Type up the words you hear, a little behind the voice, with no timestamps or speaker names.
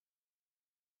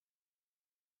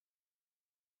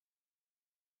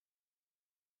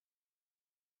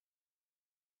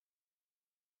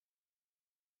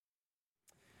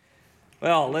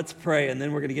Well, let's pray, and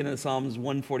then we're going to get into Psalms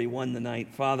 141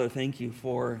 tonight. Father, thank you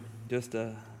for just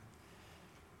a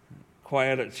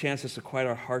chance to quiet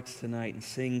our hearts tonight and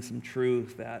sing some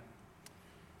truth that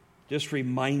just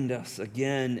remind us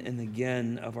again and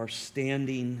again of our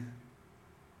standing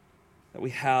that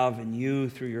we have in you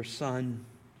through your Son,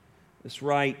 this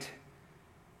right,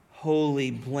 holy,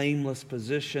 blameless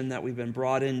position that we've been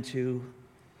brought into,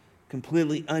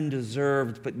 completely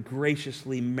undeserved but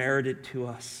graciously merited to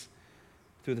us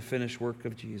through the finished work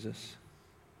of Jesus.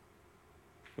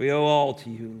 We owe all to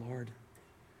you, Lord.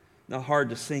 Not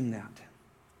hard to sing that.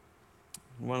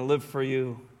 We want to live for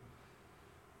you.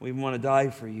 We even want to die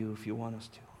for you if you want us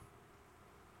to.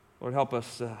 Lord, help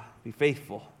us be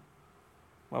faithful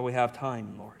while we have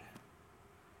time, Lord.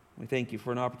 We thank you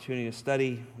for an opportunity to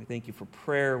study. We thank you for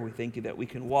prayer. We thank you that we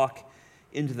can walk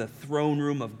into the throne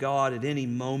room of God at any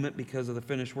moment because of the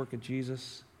finished work of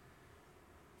Jesus.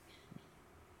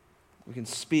 We can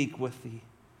speak with the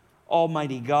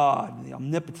Almighty God, the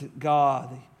omnipotent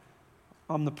God,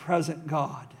 the omnipresent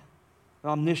God, the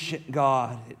omniscient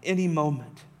God at any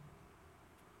moment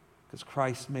because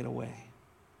Christ made a way.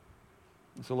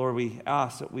 And so, Lord, we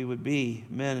ask that we would be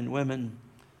men and women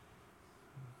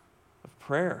of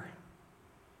prayer.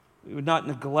 We would not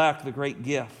neglect the great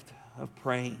gift of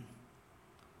praying.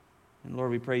 And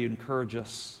Lord, we pray you encourage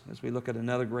us as we look at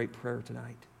another great prayer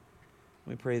tonight.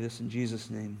 We pray this in Jesus'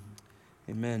 name.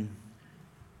 Amen.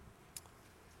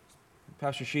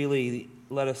 Pastor Sheely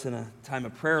led us in a time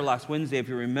of prayer last Wednesday. If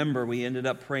you remember, we ended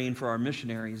up praying for our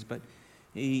missionaries, but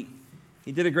he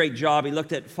did a great job. He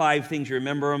looked at 5 things. You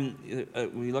remember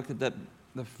them? We looked at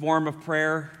the form of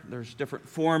prayer. There's different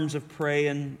forms of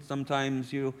praying.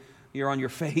 Sometimes you're on your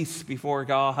face before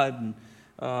God,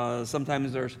 and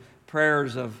sometimes there's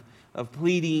prayers of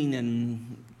pleading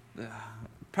and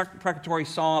precatory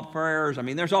psalm prayers. I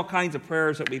mean, there's all kinds of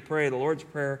prayers that we pray, the Lord's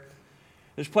Prayer.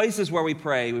 There's places where we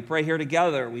pray. We pray here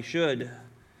together. We should.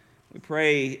 We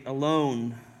pray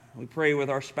alone. We pray with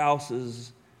our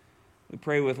spouses. We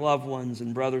pray with loved ones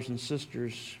and brothers and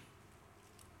sisters.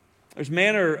 There's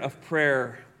manner of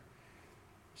prayer.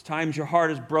 There's times your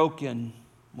heart is broken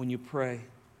when you pray.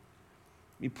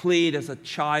 You plead as a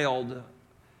child,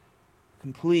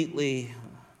 completely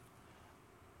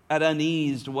at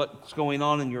unease to what's going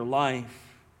on in your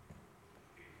life.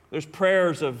 There's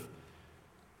prayers of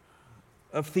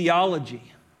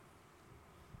theology.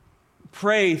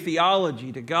 Pray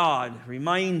theology to God.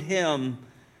 Remind Him,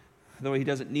 though He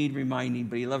doesn't need reminding,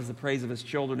 but He loves the praise of His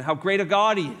children, how great a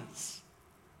God He is.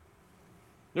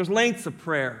 There's lengths of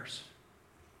prayers.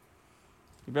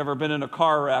 If you've ever been in a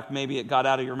car wreck, maybe it got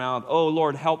out of your mouth, "Oh,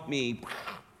 Lord, help me."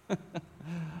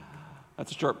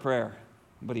 That's a short prayer,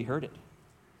 but He heard it.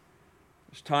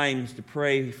 There's times to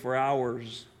pray for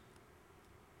hours.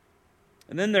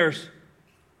 And then there's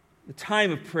the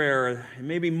time of prayer. It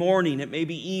may be morning, it may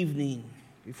be evening,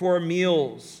 before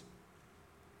meals.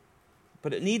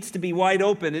 But it needs to be wide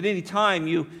open at any time.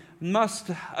 You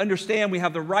must understand we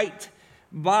have the right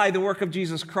by the work of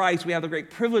Jesus Christ. We have the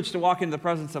great privilege to walk into the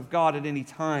presence of God at any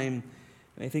time.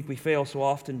 And I think we fail so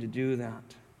often to do that.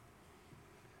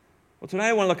 Well, tonight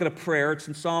I want to look at a prayer. It's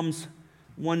in Psalms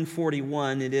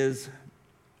 141. It is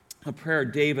a prayer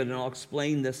of David, and I'll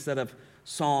explain this set of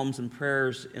psalms and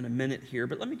prayers in a minute here.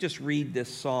 But let me just read this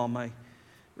psalm. I'm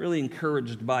really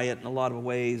encouraged by it in a lot of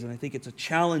ways, and I think it's a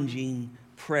challenging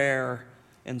prayer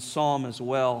and psalm as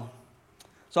well.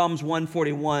 Psalms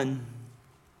 141,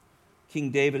 King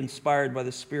David, inspired by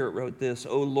the Spirit, wrote this: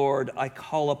 "O Lord, I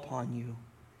call upon you.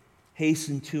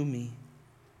 Hasten to me.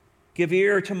 Give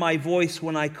ear to my voice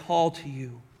when I call to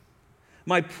you.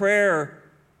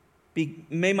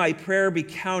 May my prayer be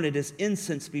counted as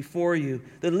incense before you,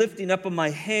 the lifting up of my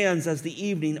hands as the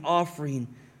evening offering.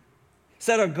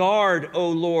 Set a guard, O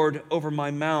Lord, over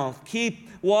my mouth. Keep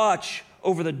watch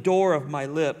over the door of my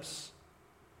lips.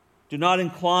 Do not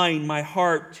incline my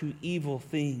heart to evil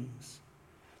things,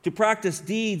 to practice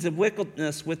deeds of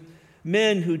wickedness with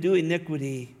men who do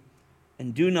iniquity,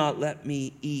 and do not let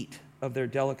me eat of their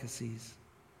delicacies.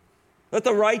 Let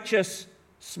the righteous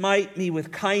smite me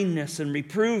with kindness and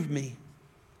reprove me.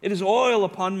 It is oil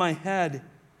upon my head.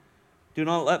 Do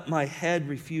not let my head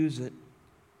refuse it.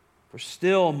 For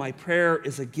still my prayer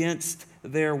is against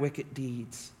their wicked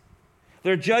deeds.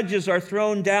 Their judges are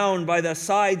thrown down by the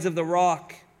sides of the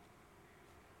rock,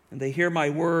 and they hear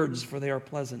my words, for they are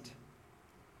pleasant.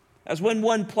 As when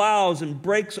one plows and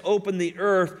breaks open the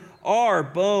earth, our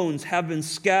bones have been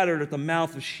scattered at the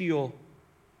mouth of Sheol.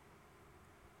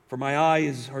 For my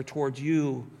eyes are towards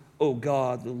you, O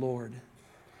God the Lord.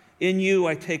 In you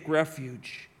I take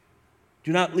refuge.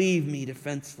 Do not leave me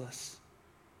defenseless.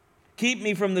 Keep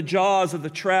me from the jaws of the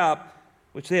trap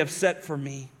which they have set for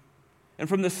me, and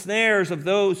from the snares of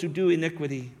those who do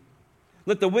iniquity.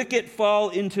 Let the wicked fall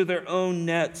into their own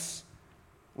nets,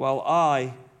 while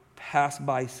I pass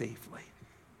by safely.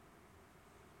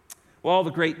 Well,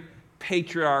 the great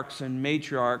patriarchs and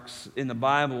matriarchs in the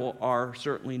Bible are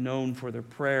certainly known for their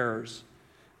prayers.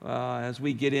 As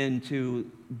we get into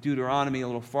Deuteronomy a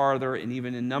little farther, and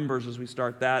even in Numbers as we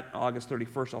start that, August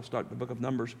 31st, I'll start the book of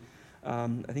Numbers. I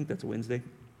think that's a Wednesday.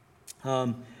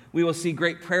 We will see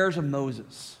great prayers of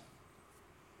Moses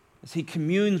as he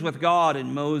communes with God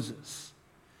in Moses.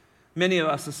 Many of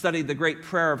us have studied the great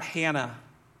prayer of Hannah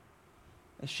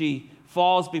as she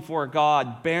falls before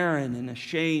God, barren and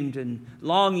ashamed and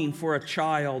longing for a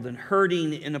child and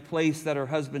hurting in a place that her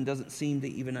husband doesn't seem to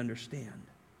even understand.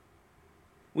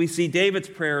 We see David's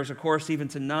prayers, of course, even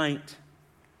tonight.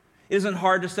 It isn't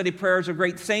hard to study prayers of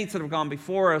great saints that have gone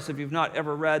before us. If you've not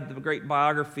ever read the great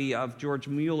biography of George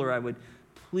Mueller, I would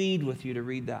plead with you to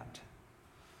read that.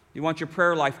 If you want your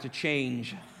prayer life to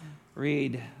change,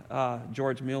 read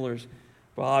George Mueller's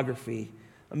biography.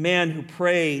 A man who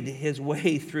prayed his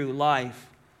way through life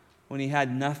when he had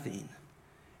nothing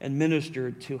and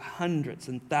ministered to hundreds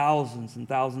and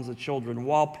thousands of children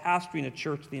while pastoring a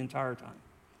church the entire time.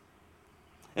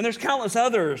 And there's countless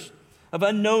others of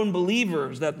unknown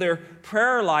believers that their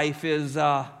prayer life is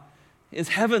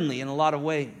heavenly in a lot of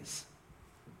ways.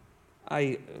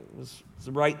 I was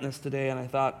writing this today and I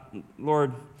thought,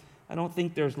 Lord, I don't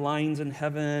think there's lines in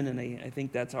heaven, and I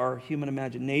think that's our human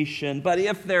imagination. But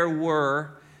if there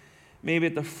were, maybe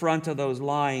at the front of those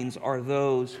lines are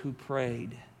those who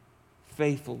prayed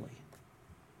faithfully.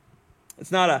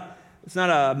 It's not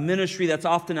a ministry that's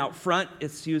often out front.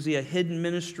 It's usually a hidden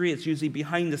ministry. It's usually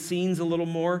behind the scenes a little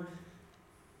more.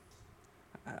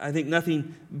 I think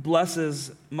nothing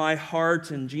blesses my heart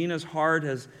and Gina's heart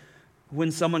as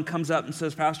when someone comes up and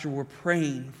says, Pastor, we're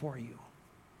praying for you.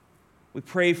 We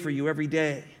pray for you every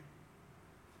day.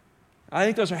 I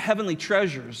think those are heavenly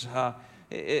treasures.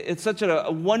 It's such a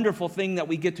wonderful thing that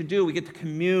we get to do. We get to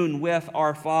commune with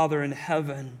our Father in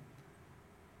heaven,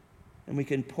 and we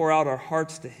can pour out our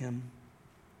hearts to Him.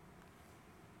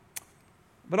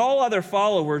 But all other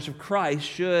followers of Christ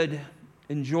should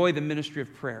enjoy the ministry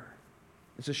of prayer.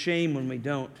 It's a shame when we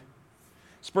don't.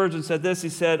 Spurgeon said this. He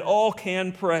said, all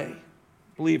can pray.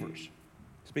 Believers.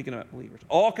 Speaking about believers.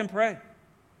 All can pray.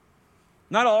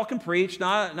 Not all can preach.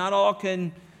 Not all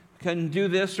can do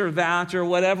this or that or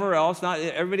whatever else. Not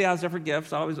everybody has different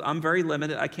gifts. I'm very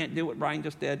limited. I can't do what Brian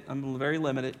just did. I'm very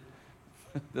limited.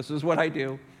 This is what I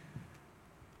do.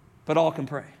 But all can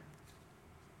pray.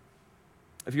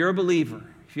 If you're a believer,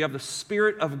 if you have the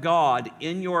Spirit of God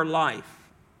in your life,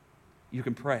 you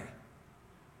can pray.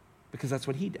 Because that's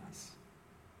what He does.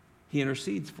 He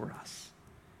intercedes for us.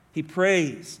 He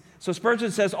prays. So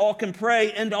Spurgeon says all can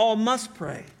pray and all must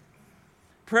pray.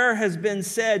 Prayer has been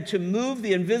said to move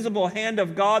the invisible hand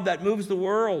of God that moves the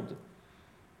world.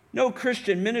 No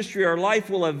Christian ministry or life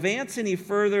will advance any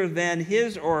further than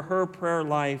his or her prayer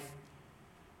life.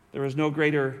 There is no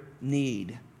greater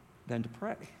need than to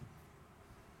pray.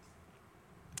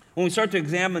 When we start to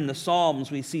examine the Psalms,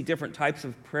 we see different types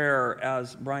of prayer,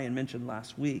 as Brian mentioned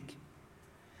last week.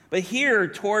 But here,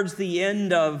 towards the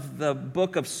end of the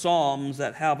book of Psalms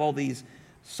that have all these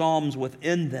psalms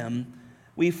within them,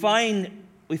 we find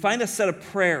a set of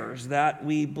prayers that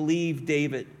we believe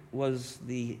David was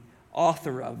the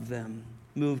author of them,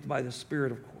 moved by the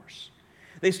Spirit, of course.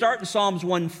 They start in Psalms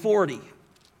 140,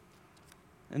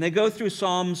 and they go through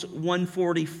Psalms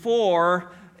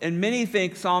 144, and many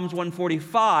think Psalms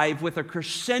 145 with a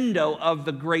crescendo of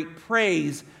the great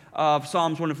praise of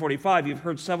Psalms 145. You've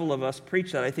heard several of us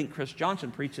preach that. I think Chris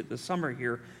Johnson preached it this summer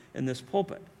here in this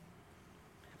pulpit.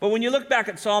 But when you look back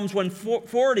at Psalms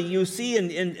 140, you see,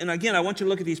 and again, I want you to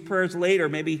look at these prayers later,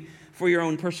 maybe for your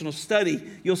own personal study.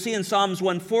 You'll see in Psalms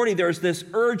 140, there's this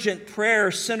urgent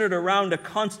prayer centered around a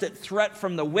constant threat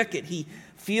from the wicked. He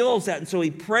feels that, and so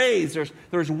he prays.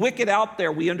 There's wicked out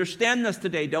there. We understand this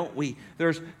today, don't we?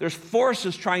 There's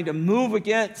forces trying to move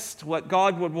against what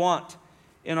God would want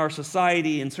in our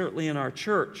society and certainly in our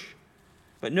church.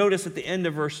 But notice at the end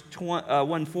of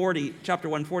chapter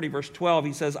 140, verse 12,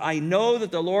 he says, I know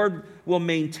that the Lord will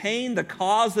maintain the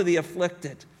cause of the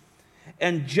afflicted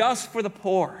and just for the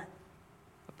poor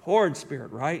in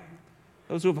spirit, right?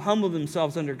 Those who have humbled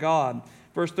themselves under God.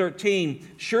 Verse 13,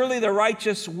 surely the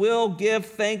righteous will give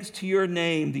thanks to your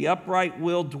name. The upright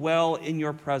will dwell in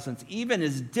your presence. Even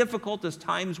as difficult as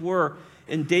times were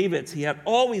in David's, he had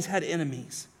always had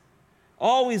enemies.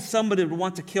 Always somebody would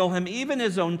want to kill him, even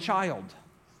his own child.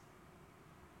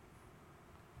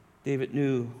 David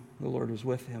knew the Lord was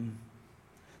with him.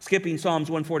 Skipping Psalms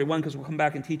 141 because we'll come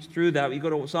back and teach through that. You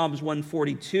go to Psalms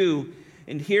 142,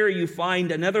 and here you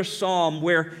find another psalm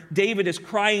where David is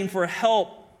crying for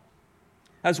help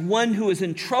as one who is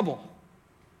in trouble.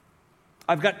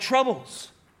 I've got troubles.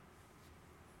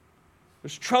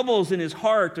 There's troubles in his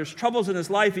heart. There's troubles in his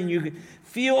life, and you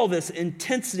feel this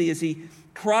intensity as he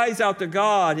cries out to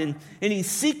God, and he's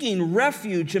seeking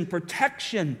refuge and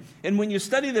protection. And when you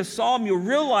study this psalm, you'll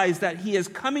realize that he is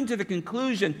coming to the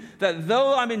conclusion that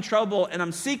though I'm in trouble and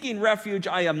I'm seeking refuge,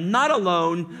 I am not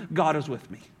alone. God is with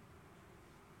me.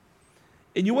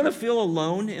 And you want to feel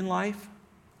alone in life?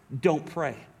 Don't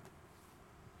pray.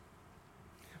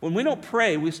 When we don't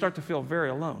pray, we start to feel very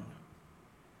alone.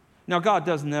 Now, God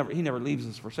he never leaves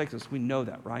us, forsakes us. We know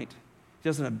that, right? He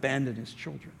doesn't abandon his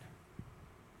children.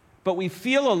 But we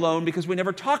feel alone because we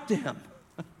never talk to him.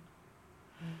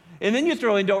 And then you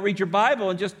throw in don't read your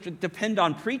Bible and just depend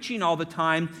on preaching all the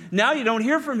time. Now you don't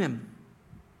hear from him.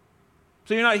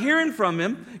 So you're not hearing from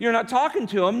him. You're not talking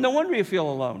to him. No wonder you feel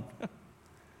alone.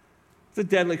 It's a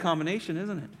deadly combination,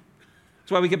 isn't it?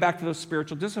 That's why we get back to those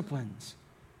spiritual disciplines.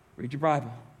 Read your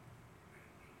Bible.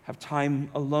 Have time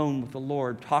alone with the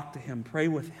Lord. Talk to him. Pray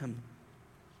with him.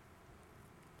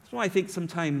 That's why I think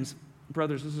sometimes,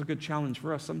 brothers, this is a good challenge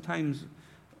for us. Sometimes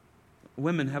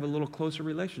women have a little closer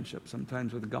relationship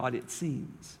sometimes with God, it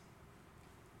seems.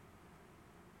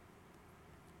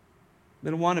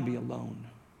 They don't want to be alone.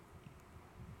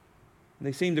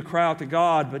 They seem to cry out to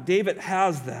God, but David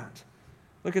has that.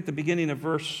 Look at the beginning of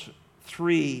verse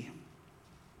 3.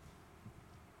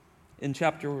 In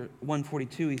chapter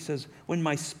 142, he says, when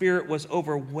my spirit was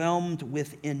overwhelmed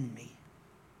within me.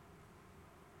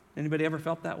 Anybody ever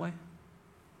felt that way?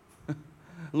 A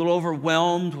little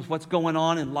overwhelmed with what's going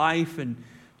on in life and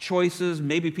choices.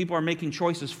 Maybe people are making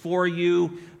choices for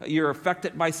you. You're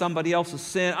affected by somebody else's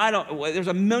sin. There's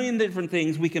a million different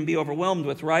things we can be overwhelmed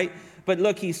with, right? But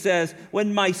look, he says,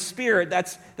 when my spirit,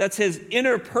 that's his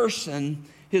inner person,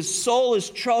 his soul is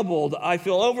troubled, I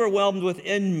feel overwhelmed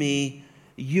within me.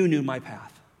 You knew my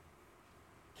path.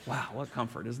 Wow, what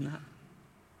comfort, isn't that?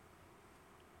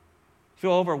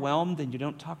 Feel overwhelmed and you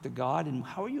don't talk to God, and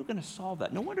how are you going to solve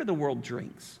that? No wonder the world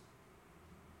drinks.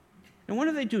 No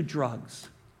wonder they do drugs.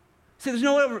 See, there's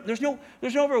no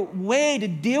other way to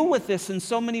deal with this in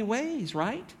so many ways,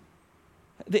 right?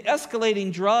 The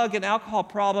escalating drug and alcohol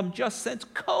problem just since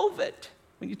COVID,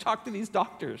 when you talk to these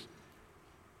doctors.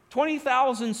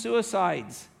 20,000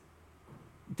 suicides.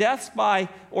 Deaths by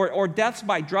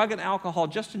drug and alcohol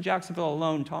just in Jacksonville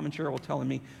alone, Tom and Cheryl were telling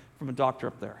me from a doctor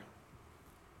up there.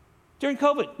 During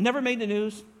COVID, never made the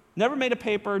news, never made a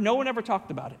paper, no one ever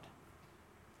talked about it.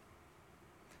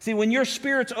 See, when your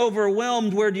spirit's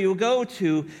overwhelmed, where do you go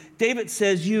to? David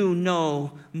says, you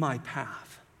know my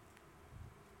path.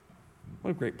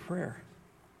 What a great prayer.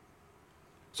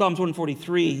 Psalms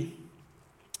 143,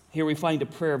 here we find a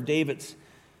prayer of David's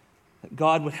that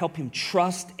God would help him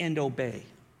trust and obey.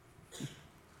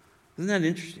 Isn't that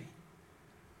interesting?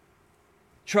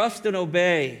 Trust and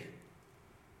obey.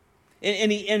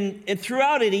 And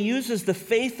throughout it, he uses the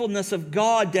faithfulness of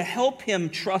God to help him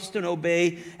trust and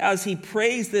obey. As he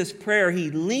prays this prayer,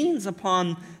 he leans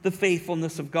upon the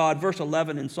faithfulness of God. Verse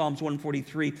 11 in Psalms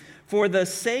 143, for the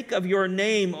sake of your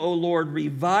name, O Lord,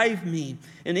 revive me,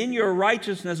 and in your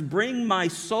righteousness bring my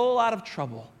soul out of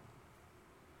trouble.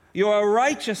 You're a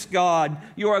righteous God.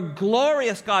 You're a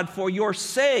glorious God. For your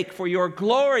sake, for your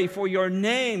glory, for your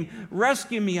name,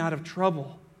 rescue me out of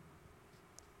trouble.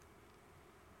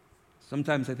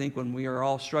 Sometimes I think when we are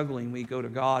all struggling, we go to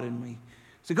God and we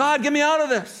say, God, get me out of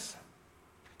this.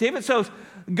 David says,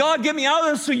 God, get me out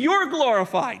of this so you're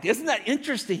glorified. Isn't that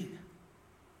interesting?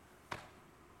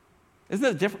 Isn't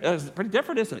that different? It's pretty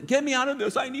different, isn't it? Get me out of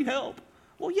this. I need help.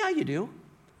 Well, yeah, you do.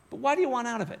 But why do you want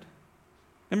out of it?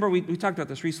 Remember, we talked about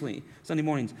this recently, Sunday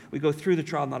mornings. We go through the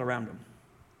trial, not around him.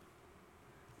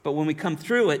 But when we come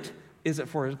through it, is it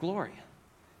for his glory?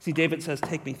 See, David says,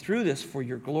 take me through this for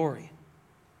your glory.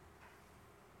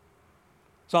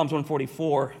 Psalms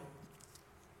 144,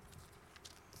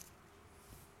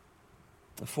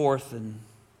 the fourth, and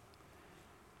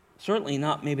certainly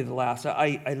not maybe the last.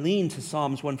 I lean to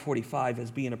Psalms 145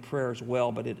 as being a prayer as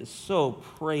well, but it is so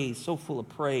full of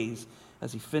praise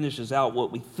as he finishes out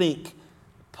what we think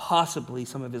possibly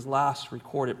some of his last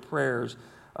recorded prayers.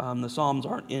 The Psalms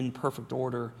aren't in perfect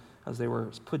order as they were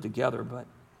put together, but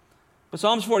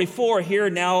Psalms 44 here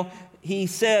now, he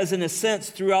says in a sense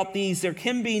throughout these, there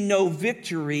can be no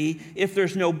victory if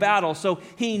there's no battle. So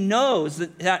he knows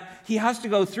that he has to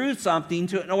go through something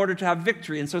in order to have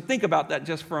victory. And so think about that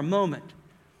just for a moment.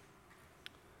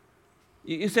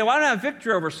 You say, well, I don't have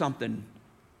victory over something.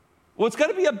 Well, it's got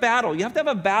to be a battle. You have to have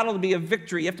a battle to be a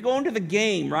victory. You have to go into the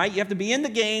game, right? You have to be in the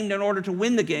game in order to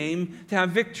win the game, to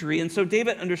have victory. And so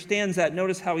David understands that.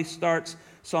 Notice how he starts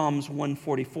Psalms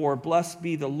 144. Blessed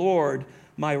be the Lord,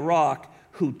 my rock,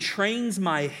 who trains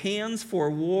my hands for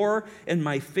war and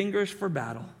my fingers for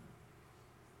battle.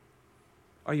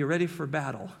 Are you ready for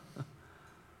battle?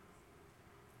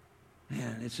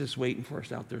 Man, it's just waiting for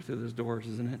us out there through those doors,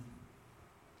 isn't it?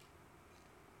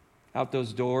 Out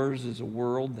those doors is a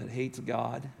world that hates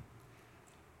God,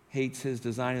 hates his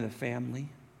design of the family,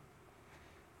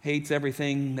 hates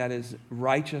everything that is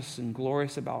righteous and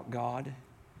glorious about God,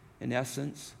 in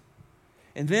essence.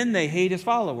 And then they hate his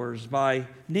followers by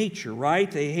nature, right?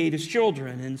 They hate his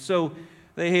children. And so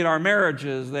they hate our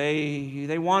marriages.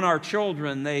 They want our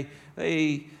children. They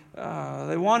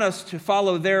want us to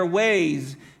follow their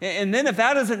ways. And then if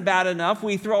that isn't bad enough,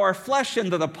 we throw our flesh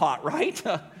into the pot, right?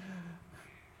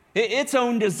 Its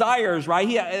own desires, right?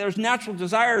 There's natural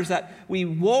desires that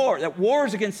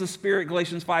wars against the spirit,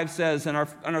 Galatians 5 says, and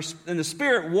the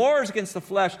spirit wars against the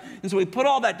flesh. And so we put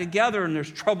all that together and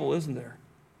there's trouble, isn't there?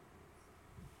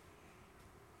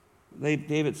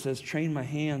 David says, train my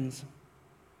hands,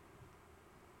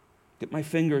 get my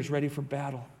fingers ready for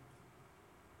battle.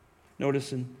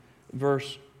 Notice in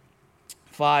verse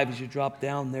 5, as you drop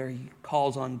down there, he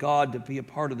calls on God to be a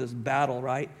part of this battle,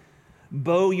 right?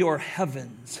 Bow your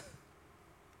heavens.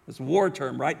 This war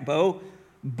term, right? Bow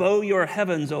your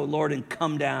heavens, O Lord, and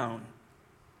come down.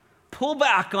 Pull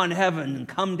back on heaven and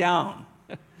come down.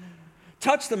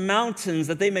 Touch the mountains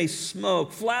that they may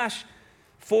smoke. Flash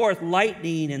forth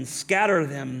lightning and scatter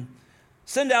them.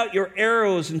 Send out your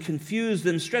arrows and confuse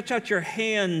them. Stretch out your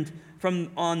hand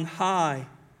from on high.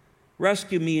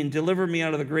 Rescue me and deliver me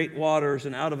out of the great waters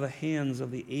and out of the hands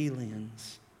of the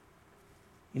aliens.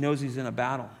 He knows he's in a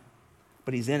battle.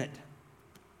 But he's in it.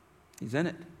 He's in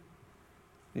it.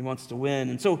 He wants to win.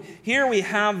 And so here we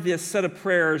have this set of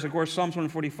prayers. Of course, Psalms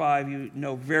 145, you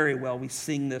know very well. We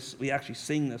sing this. We actually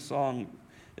sing this song.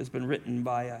 It's been written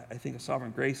by, I think, a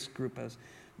Sovereign Grace group has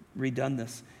redone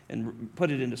this and put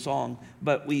it into song.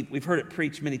 But we've heard it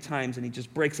preached many times, and he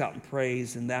just breaks out in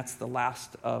praise, and that's the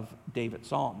last of David's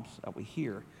Psalms that we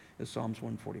hear is Psalms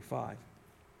 145.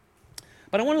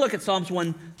 But I want to look at Psalms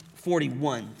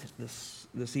 141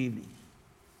 this evening.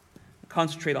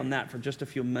 Concentrate on that for just a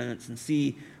few minutes and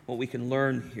see what we can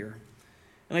learn here.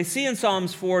 And I see in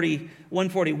Psalms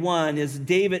 141 is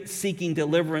David seeking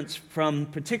deliverance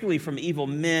particularly from evil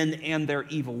men and their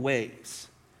evil ways.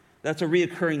 That's a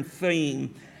reoccurring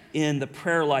theme in the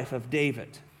prayer life of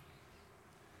David.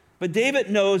 But David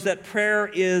knows that prayer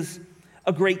is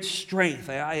a great strength.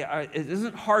 It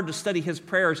isn't hard to study his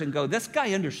prayers and go, this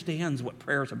guy understands what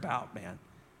prayer is about, man.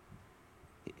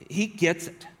 He gets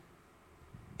it.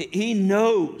 He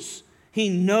knows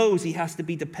he has to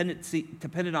be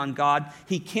dependent on God.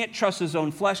 He can't trust his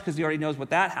own flesh because he already knows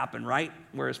what that happened, right?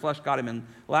 Where his flesh got him in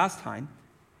last time.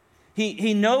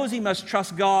 He knows he must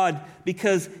trust God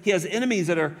because he has enemies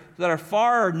that are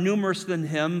far numerous than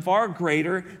him, far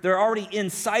greater. They're already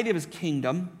inside of his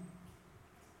kingdom.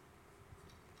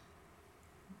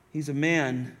 He's a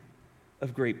man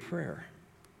of great prayer.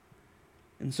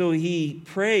 And so he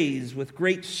prays with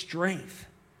great strength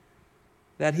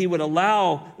that he would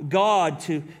allow God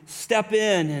to step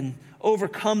in and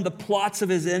overcome the plots of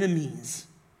his enemies.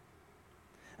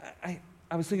 I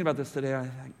was thinking about this today. I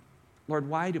think, Lord,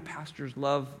 why do pastors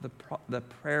love the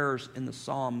prayers in the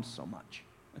Psalms so much?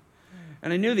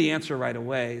 And I knew the answer right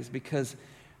away is because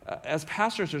as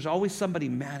pastors, there's always somebody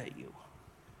mad at you.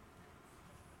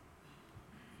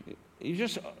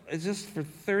 It's just for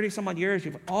 30 some odd years,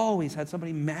 you've always had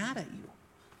somebody mad at you.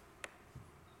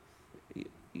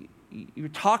 You're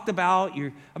talked about,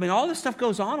 all this stuff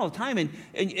goes on all the time, and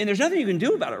there's nothing you can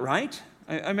do about it, right?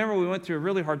 I remember we went through a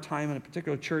really hard time in a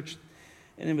particular church,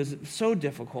 and it was so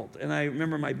difficult. And I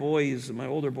remember my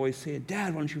older boys saying,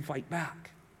 Dad, why don't you fight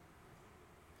back?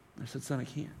 I said, son, I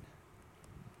can't.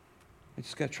 I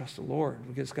just got to trust the Lord.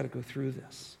 We just got to go through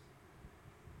this.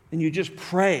 And you just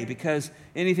pray because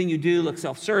anything you do looks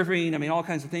self-serving, all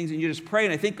kinds of things, and you just pray.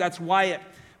 And I think that's why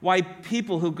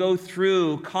people who go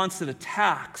through constant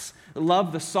attacks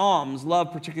love the Psalms,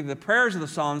 love particularly the prayers of the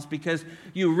Psalms, because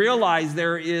you realize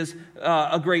there is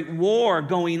a great war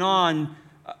going on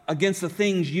against the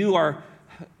things you are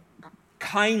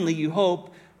kindly, you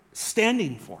hope,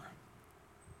 standing for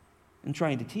and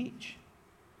trying to teach.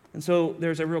 And so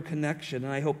there's a real connection,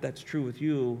 and I hope that's true with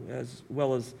you as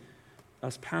well as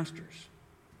us pastors.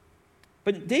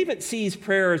 But David sees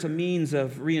prayer as a means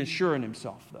of reassuring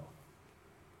himself, though.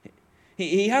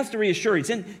 He has to reassure.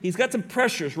 He's got some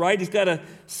pressures, right? He's got a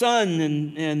son,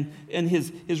 and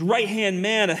his right-hand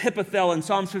man, Ahithophel, in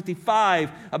Psalms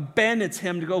 55, abandons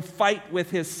him to go fight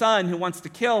with his son who wants to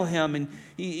kill him, and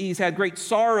he's had great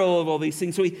sorrow of all these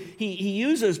things. So he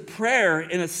uses prayer,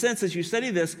 in a sense, as you study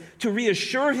this, to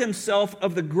reassure himself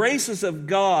of the graces of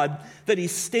God that he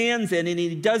stands in, and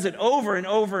he does it over and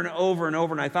over and over and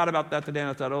over. And I thought about that today, and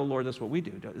I thought, oh, Lord, that's what we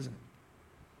do, isn't it?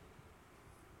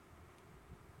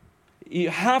 You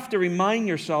have to remind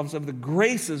yourselves of the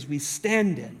graces we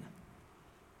stand in.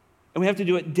 And we have to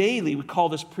do it daily. We call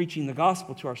this preaching the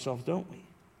gospel to ourselves, don't we?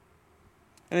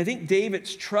 And I think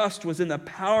David's trust was in the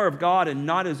power of God and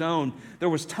not his own. There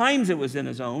was times it was in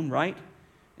his own, right?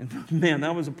 And man,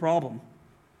 that was a problem.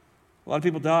 A lot of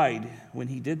people died when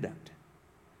he did that.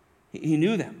 He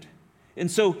knew that. And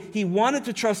so he wanted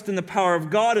to trust in the power of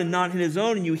God and not in his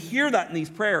own. And you hear that in these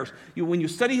prayers. When you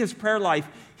study his prayer life,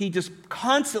 he just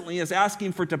constantly is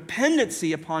asking for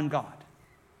dependency upon God.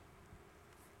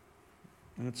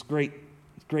 And it's great.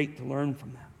 It's great to learn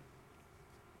from that.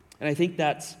 And I think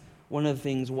that's one of the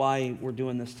things why we're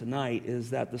doing this tonight, is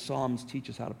that the Psalms teach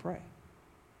us how to pray.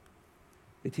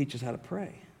 They teach us how to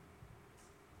pray.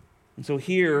 And so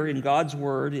here in God's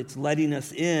Word, it's letting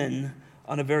us in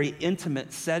on a very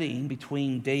intimate setting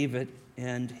between David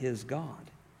and his God.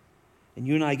 And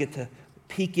you and I get to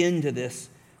peek into this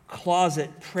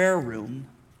closet prayer room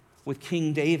with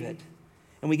King David.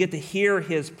 And we get to hear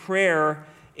his prayer,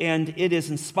 and it is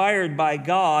inspired by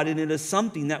God, and it is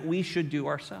something that we should do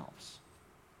ourselves.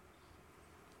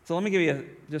 So let me give you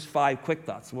just 5 quick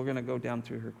thoughts. We're going to go down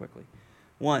through here quickly.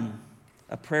 1,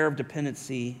 a prayer of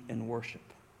dependency and worship.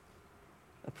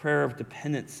 A prayer of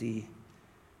dependency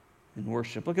and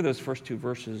worship. Look at those first 2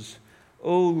 verses.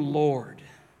 O Lord,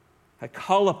 I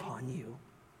call upon you.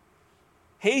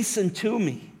 Hasten to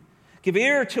me. Give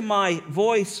ear to my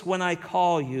voice when I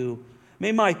call you.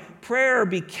 May my prayer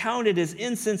be counted as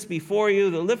incense before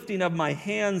you, the lifting of my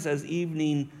hands as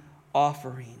evening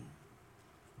offering.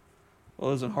 Well,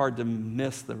 it isn't hard to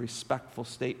miss the respectful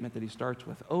statement that he starts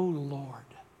with. O Lord,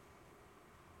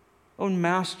 O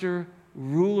Master,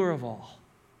 ruler of all.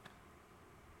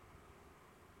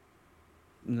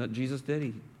 And that Jesus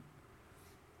did.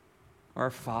 Our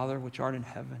Father, which art in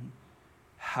heaven,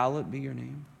 hallowed be your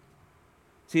name.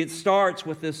 See, it starts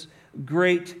with this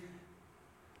great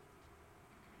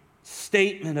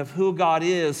statement of who God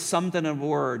is, summed in a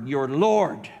word. Your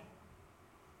Lord.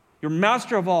 Your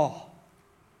Master of all.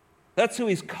 That's who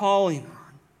he's calling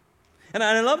on. And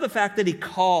I love the fact that he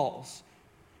calls.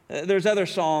 There's other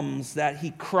psalms that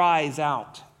he cries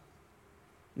out.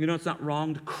 You know, it's not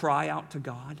wrong to cry out to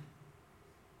God.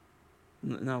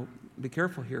 Now, be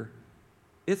careful here.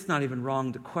 It's not even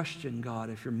wrong to question God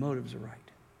if your motives are right.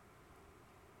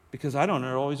 Because I don't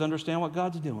always understand what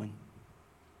God's doing.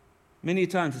 Many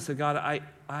times I say, God,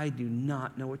 I do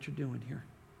not know what you're doing here.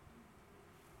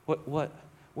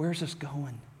 Where's this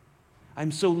going?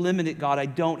 I'm so limited, God. I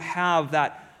don't have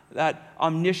that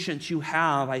omniscience you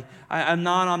have. I'm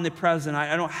not omnipresent.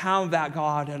 I don't have that,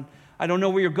 God. And I don't know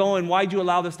where you're going. Why'd you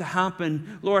allow this to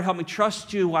happen? Lord, help me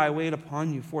trust you while I wait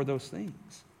upon you for those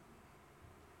things.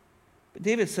 But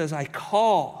David says, I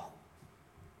call.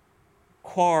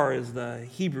 Quar is the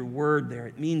Hebrew word there.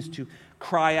 It means to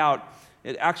cry out.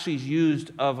 It actually is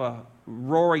used of a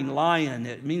roaring lion.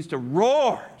 It means to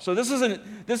roar. So this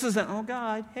isn't, oh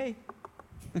God, hey.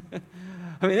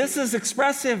 I mean, this is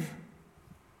expressive.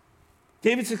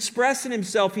 David's expressing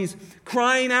himself. He's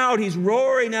crying out. He's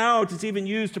roaring out. It's even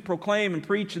used to proclaim and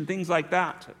preach and things like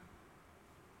that.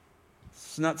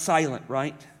 It's not silent,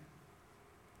 right?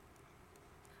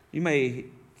 You may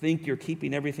think you're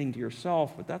keeping everything to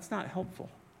yourself, but that's not helpful.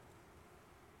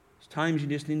 There's times you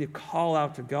just need to call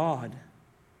out to God.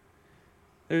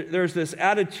 There's this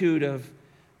attitude of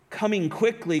coming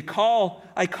quickly.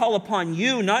 I call upon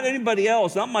you, not anybody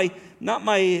else, not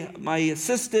my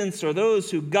assistants or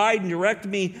those who guide and direct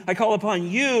me. I call upon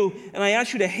you, and I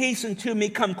ask you to hasten to me,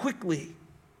 come quickly.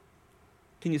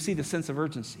 Can you see the sense of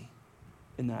urgency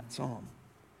in that psalm?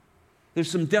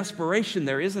 There's some desperation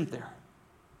there, isn't there?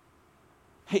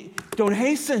 Hey, don't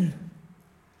hasten.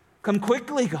 Come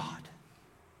quickly, God.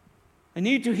 I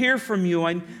need to hear from you.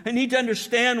 I need to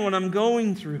understand what I'm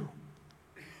going through.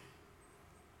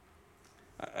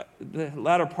 The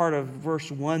latter part of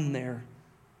verse 1 there,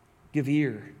 give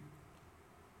ear.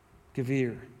 Give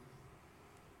ear.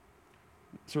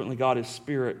 Certainly God is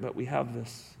spirit, but we have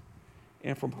this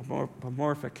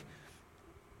anthropomorphic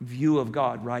view of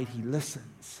God, right? He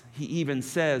listens. He even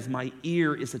says, my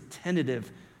ear is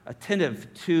attentive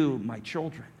to my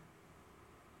children.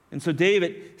 And so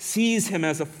David sees him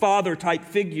as a father-type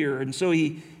figure, and so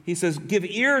he he says, give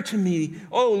ear to me.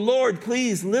 Oh, Lord,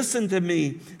 please listen to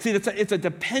me. See, it's a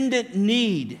dependent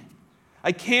need.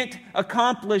 I can't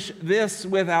accomplish this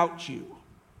without you.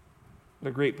 What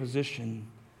a great position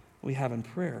we have in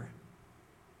prayer.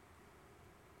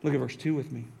 Look at verse 2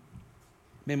 with me.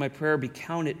 May my prayer be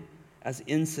counted as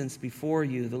incense before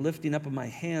you, the lifting up of my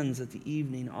hands at the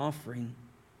evening offering.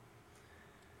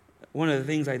 One of the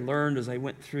things I learned as I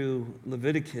went through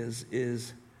Leviticus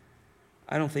is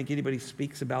I don't think anybody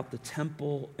speaks about the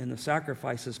temple and the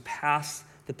sacrifices past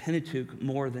the Pentateuch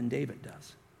more than David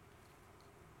does.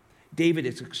 David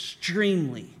is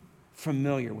extremely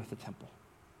familiar with the temple.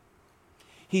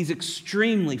 He's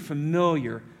extremely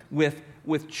familiar with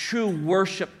true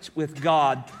worship with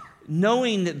God,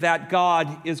 knowing that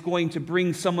God is going to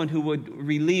bring someone who would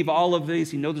relieve all of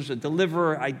these. He knows there's a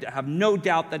deliverer. I have no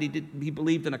doubt that he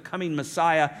believed in a coming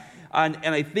Messiah. And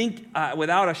I think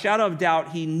without a shadow of doubt,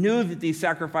 he knew that these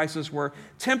sacrifices were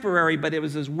temporary, but it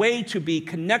was his way to be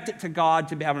connected to God,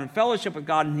 to be having fellowship with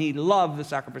God, and he loved the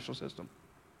sacrificial system.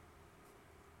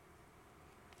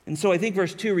 And so I think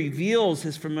verse 2 reveals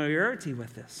his familiarity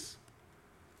with this.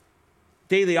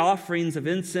 Daily offerings of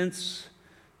incense,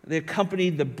 they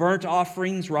accompanied the burnt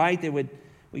offerings, right?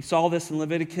 We saw this in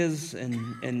Leviticus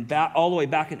and back, all the way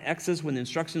back in Exodus when the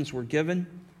instructions were given.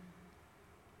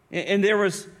 And there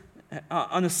was,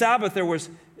 on the Sabbath, there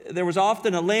was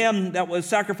often a lamb that was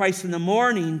sacrificed in the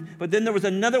morning, but then there was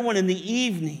another one in the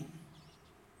evening.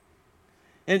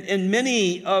 And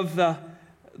many of the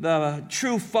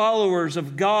true followers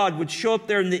of God would show up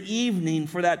there in the evening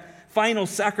for that final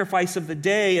sacrifice of the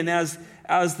day. And as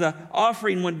the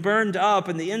offering went burned up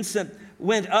and the incense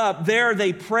went up, there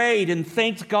they prayed and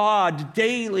thanked God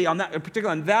daily,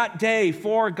 particularly on that day,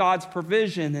 for God's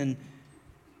provision and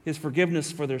his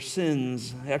forgiveness for their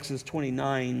sins. Exodus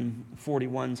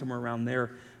 29:41, somewhere around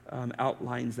there,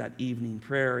 outlines that evening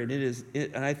prayer.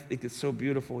 And I think it's so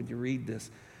beautiful when you read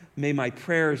this. May my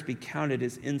prayers be counted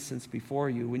as incense before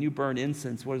you. When you burn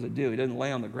incense, what does it do? It doesn't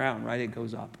lay on the ground, right? It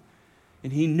goes up.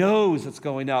 And he knows it's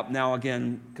going up. Now,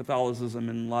 again, Catholicism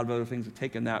and a lot of other things have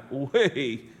taken that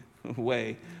way,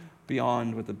 way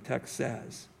beyond what the text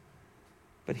says.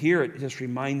 But here it just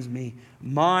reminds me,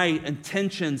 my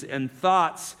intentions and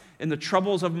thoughts and the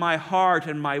troubles of my heart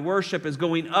and my worship is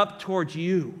going up towards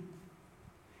you.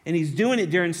 And he's doing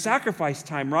it during sacrifice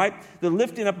time, right? The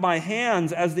lifting up my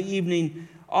hands as the evening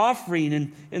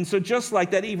offering. And so just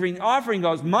like that evening offering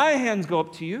goes, my hands go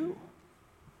up to you.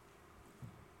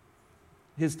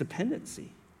 His dependency.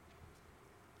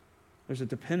 There's a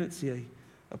dependency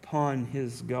upon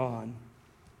his God.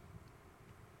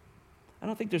 I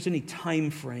don't think there's any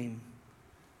time frame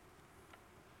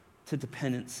to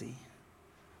dependency.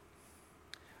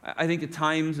 I think at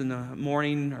times in the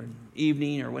morning or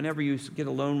evening or whenever you get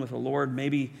alone with the Lord,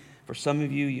 maybe for some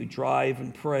of you, you drive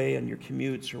and pray on your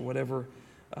commutes or whatever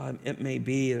it may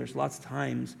be. There's lots of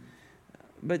times.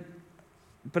 But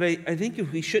I think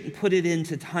we shouldn't put it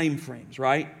into time frames,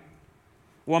 right?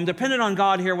 Well, I'm dependent on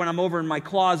God here when I'm over in my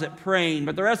closet praying,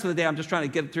 but the rest of the day I'm just trying to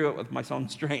get through it with my own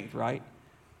strength, right?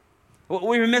 Well,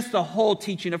 we miss the whole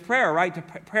teaching of prayer,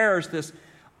 right? Prayer is this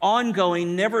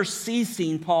ongoing, never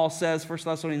ceasing, Paul says, 1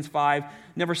 Thessalonians 5,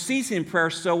 never ceasing prayer.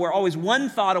 So we're always one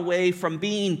thought away from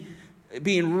being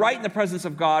right in the presence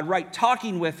of God, right,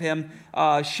 talking with him,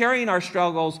 sharing our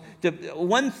struggles,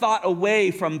 one thought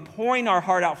away from pouring our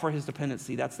heart out for his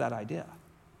dependency. That's that idea.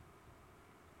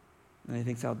 And I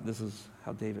think this is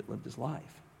how David lived his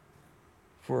life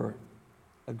for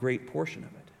a great portion of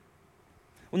it.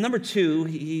 Well, number two,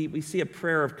 we see a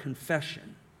prayer of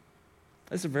confession.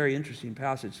 This is a very interesting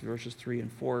passage, verses 3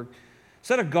 and 4.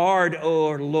 Set a guard,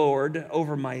 O Lord,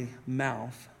 over my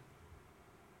mouth.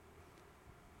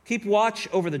 Keep watch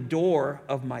over the door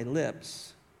of my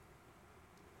lips.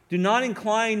 Do not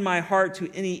incline my heart to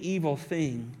any evil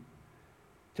thing,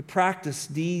 to practice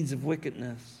deeds of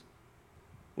wickedness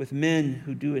with men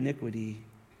who do iniquity,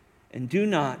 and do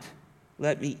not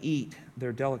let me eat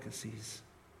their delicacies.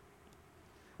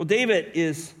 Well, David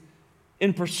is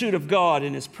in pursuit of God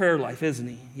in his prayer life, isn't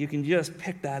he? You can just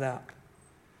pick that up.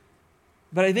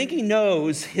 But I think he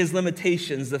knows his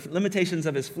limitations, the limitations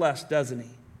of his flesh, doesn't he?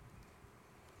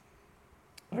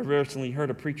 I recently heard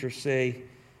a preacher say,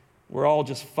 we're all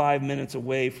just 5 minutes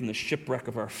away from the shipwreck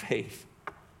of our faith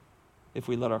if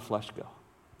we let our flesh go.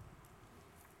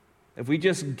 If we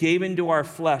just gave into our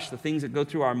flesh, the things that go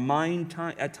through our mind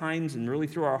at times and really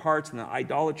through our hearts and the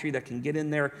idolatry that can get in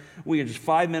there, we are just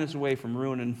 5 minutes away from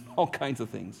ruining all kinds of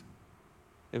things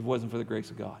if it wasn't for the grace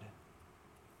of God.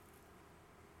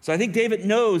 So I think David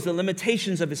knows the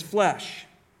limitations of his flesh.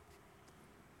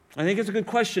 I think it's a good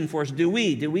question for us. Do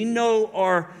we know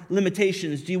our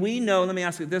limitations? Do we know, let me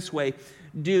ask it this way,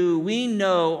 do we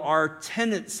know our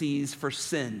tendencies for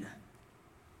sin?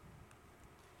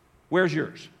 Where's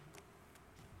yours?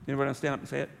 Anybody want to stand up and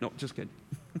say it? No, just kidding.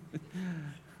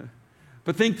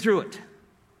 But think through it.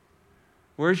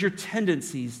 Where's your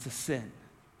tendencies to sin?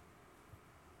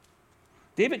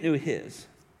 David knew his.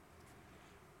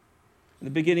 In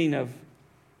the beginning of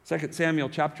 2 Samuel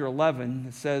chapter 11,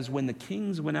 it says, when the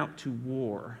kings went out to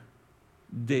war,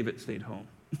 David stayed home.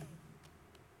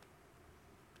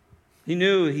 He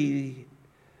knew he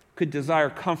could desire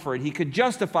comfort. He could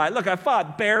justify, look, I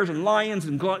fought bears and lions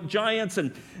and giants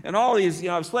and all these,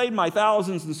 I've slayed my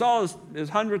thousands and saw his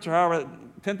hundreds or however,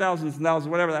 10,000s and thousands,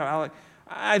 whatever that.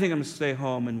 I think I'm going to stay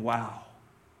home, and wow.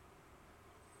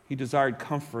 He desired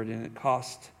comfort, and it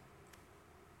cost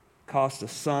a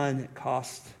son, it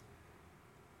cost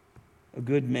a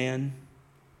good man,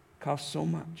 it cost so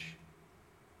much.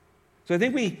 So I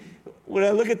think when I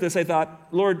look at this, I thought,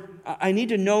 Lord, I need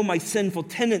to know my sinful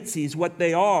tendencies, what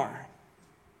they are.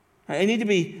 I need to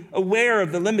be aware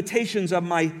of the limitations of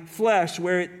my flesh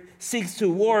where it seeks to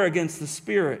war against the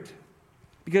Spirit.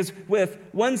 Because with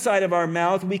one side of our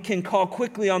mouth, we can call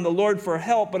quickly on the Lord for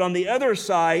help, but on the other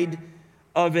side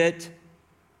of it,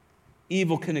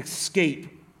 evil can escape,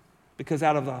 because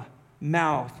out of the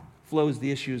mouth flows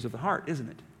the issues of the heart, isn't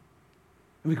it?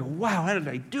 And we go, wow, how did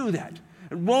I do that?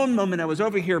 At one moment I was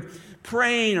over here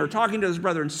praying or talking to his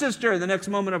brother and sister, and the next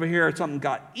moment over here something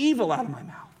got evil out of my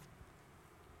mouth.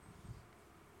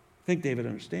 I think David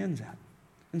understands that.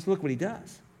 And so look what he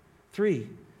does.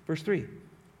 Verse 3.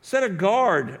 Set a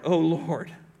guard, O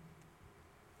Lord,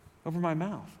 over my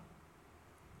mouth.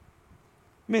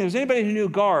 I mean, if there's anybody who knew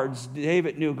guards,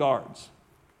 David knew guards.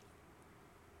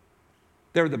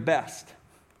 They were the best.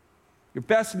 Your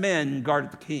best men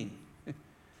guarded the king.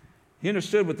 He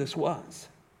understood what this was.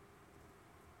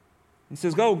 He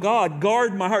says, "Oh God,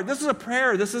 guard my heart." This is a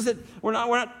prayer. This isn't. We're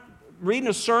not reading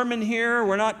a sermon here.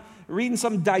 We're not reading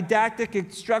some didactic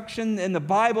instruction in the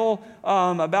Bible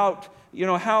about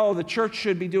how the church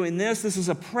should be doing this. This is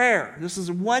a prayer. This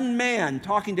is one man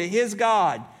talking to his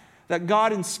God that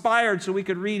God inspired so we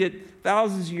could read it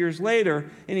thousands of years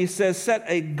later. And he says, "Set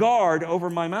a guard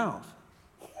over my mouth."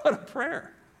 What a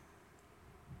prayer.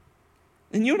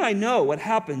 And you and I know what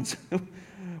happens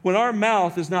when our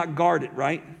mouth is not guarded,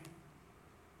 right?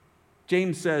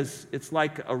 James says it's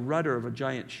like a rudder of a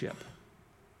giant ship.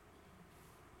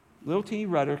 Little teeny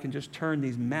rudder can just turn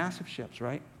these massive ships,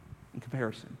 right? In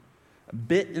comparison. A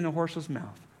bit in a horse's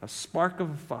mouth, a spark of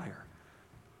a fire.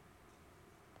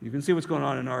 You can see what's going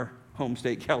on in our home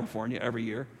state, California, every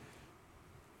year.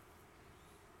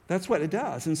 That's what it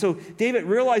does. And so David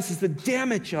realizes the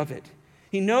damage of it.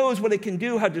 He knows what it can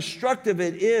do, how destructive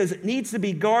it is. It needs to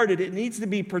be guarded. It needs to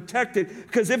be protected.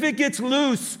 Because if it gets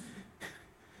loose,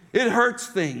 it hurts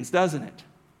things, doesn't it?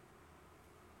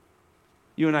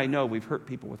 You and I know we've hurt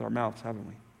people with our mouths, haven't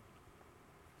we?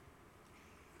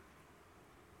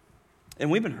 And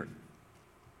we've been hurt.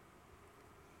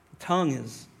 The tongue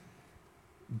is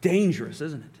dangerous,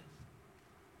 isn't it?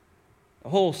 A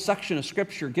whole section of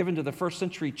Scripture given to the first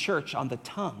century church on the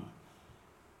tongue.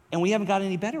 And we haven't got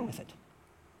any better with it.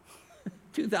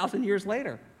 2,000 years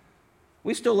later.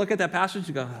 We still look at that passage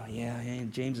and go, oh, yeah,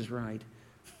 James is right.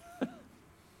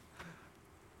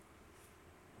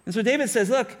 And so David says,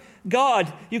 look,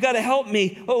 God, you got to help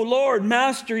me. Oh, Lord,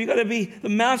 Master, you got to be the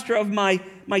master of my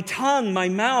tongue, my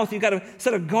mouth. You got to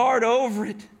set a guard over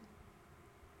it.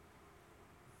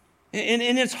 And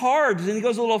it's hard. And he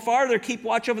goes a little farther, keep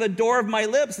watch over the door of my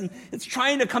lips. And it's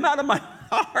trying to come out of my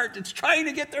heart. It's trying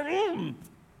to get there.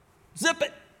 Zip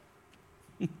it.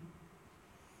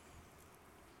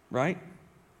 Right?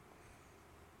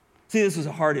 See, this is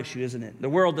a hard issue, isn't it? The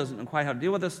world doesn't know quite how to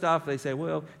deal with this stuff. They say,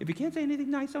 well, if you can't say anything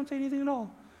nice, don't say anything at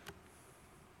all.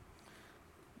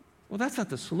 Well, that's not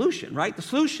the solution, right? The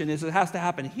solution is it has to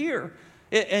happen here.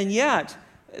 And yet,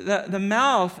 the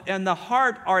mouth and the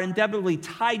heart are indelibly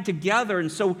tied together. And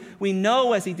so we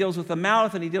know as he deals with the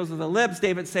mouth and he deals with the lips,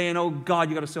 David's saying, oh, God,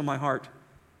 you got to seal my heart.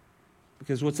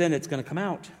 Because what's in it's going to come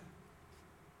out.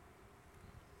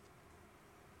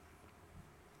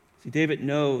 See, David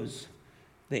knows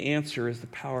the answer is the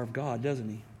power of God, doesn't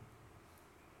he?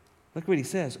 Look what he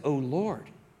says. O Lord,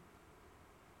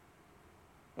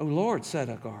 set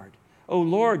a guard. O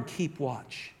Lord, keep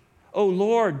watch. O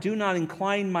Lord, do not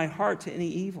incline my heart to any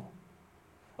evil.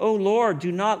 O Lord,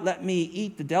 do not let me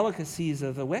eat the delicacies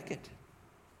of the wicked.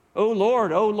 O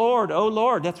Lord, O Lord, O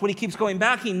Lord. That's what he keeps going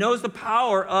back. He knows the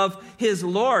power of his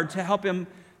Lord to help him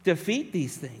defeat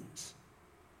these things.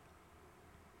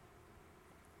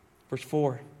 Verse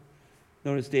 4,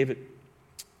 Notice David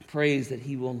prays that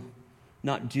he will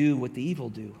not do what the evil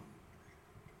do.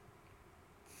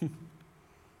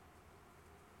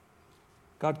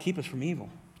 God, keep us from evil.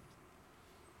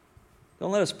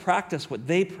 Don't let us practice what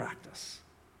they practice.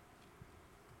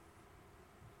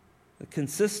 The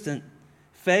consistent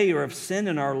failure of sin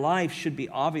in our life should be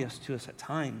obvious to us at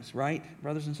times, right,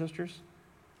 brothers and sisters?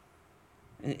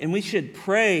 And we should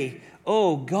pray,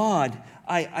 oh God,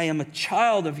 I am a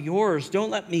child of yours.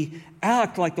 Don't let me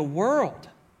act like the world.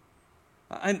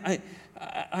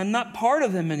 I'm not part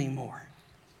of them anymore.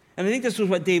 And I think this is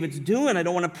what David's doing. I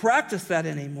don't want to practice that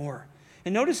anymore.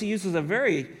 And notice he uses a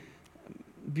very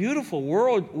beautiful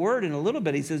word in a little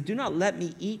bit. He says, do not let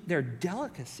me eat their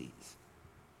delicacies.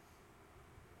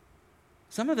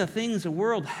 Some of the things the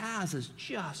world has is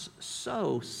just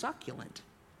so succulent.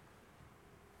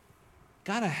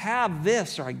 Gotta have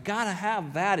this, or I gotta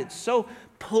have that. It's so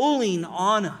pulling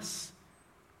on us.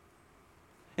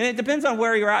 And it depends on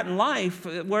where you're at in life,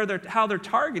 how they're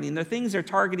targeting. The things they're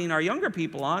targeting our younger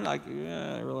people on, like,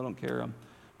 I really don't care. I'm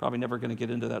probably never going to get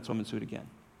into that swimming suit again.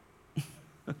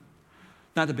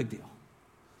 Not a big deal.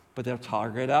 But they'll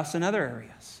target us in other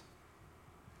areas.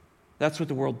 That's what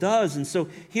the world does. And so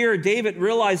here David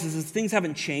realizes that things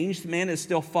haven't changed. Man is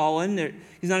still fallen.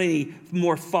 He's not any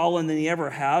more fallen than he ever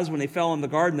has. When they fell in the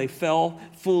garden, they fell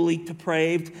fully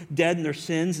depraved, dead in their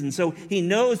sins. And so he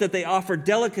knows that they offer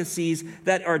delicacies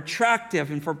that are attractive.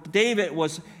 And for David,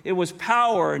 it was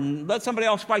power. And let somebody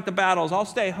else fight the battles. I'll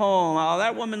stay home. Oh,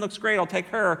 that woman looks great. I'll take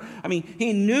her. I mean,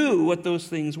 he knew what those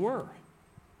things were.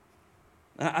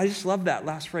 I just love that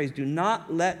last phrase. Do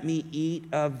not let me eat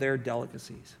of their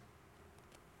delicacies.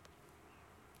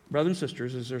 Brothers and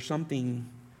sisters, is there something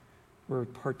we're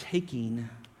partaking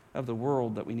of the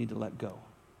world that we need to let go?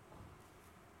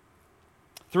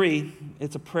 3,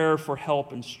 it's a prayer for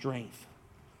help and strength.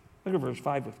 Look at verse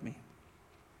 5 with me.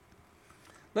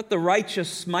 Let the righteous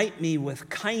smite me with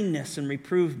kindness and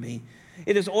reprove me.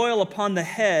 It is oil upon the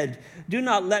head. Do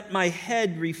not let my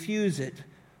head refuse it.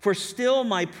 For still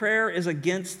my prayer is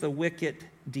against the wicked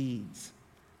deeds,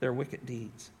 their wicked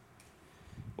deeds.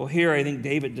 Well, here I think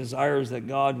David desires that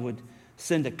God would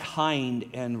send a kind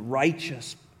and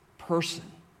righteous person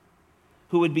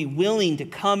who would be willing to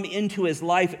come into his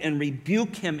life and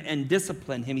rebuke him and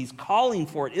discipline him. He's calling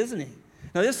for it, isn't he?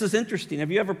 Now, this is interesting. Have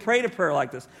you ever prayed a prayer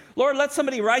like this? Lord, let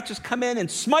somebody righteous come in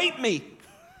and smite me.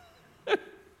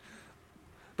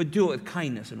 But do it with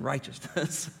kindness and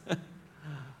righteousness.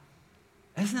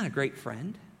 Isn't that a great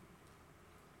friend?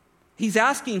 He's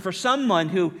asking for someone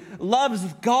who loves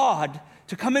God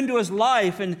to come into his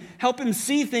life and help him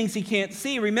see things he can't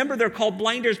see. Remember, they're called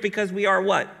blinders because we are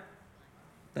what?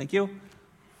 Thank you.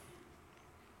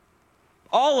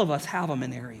 All of us have them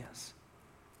in areas.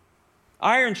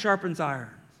 Iron sharpens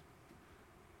iron.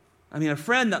 I mean, a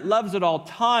friend that loves it all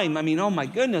time. I mean, oh my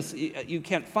goodness, you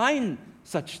can't find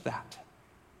such that.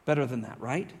 Better than that,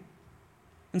 right?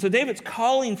 And so David's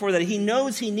calling for that. He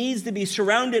knows he needs to be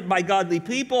surrounded by godly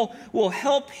people who will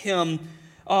help him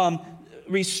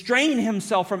restrain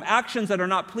himself from actions that are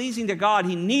not pleasing to God.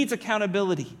 He needs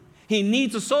accountability. He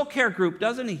needs a soul care group,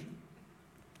 doesn't he?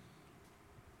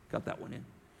 Got that one in.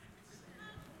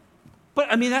 But,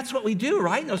 I mean, that's what we do,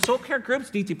 right? Those soul care groups,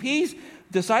 DTPs,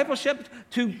 discipleship,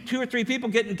 two or three people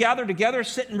getting gathered together,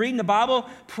 sitting, reading the Bible,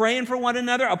 praying for one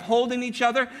another, upholding each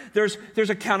other. There's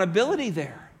accountability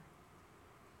there.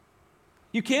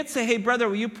 You can't say, hey, brother,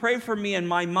 will you pray for me and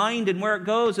my mind and where it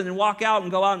goes, and then walk out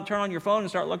and go out and turn on your phone and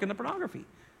start looking at pornography.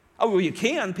 Oh, well, you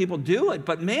can. People do it.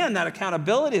 But, man, that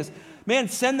accountability is, man,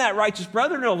 send that righteous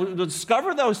brother to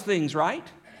discover those things, right?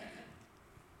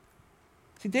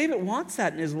 See, David wants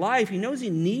that in his life. He knows he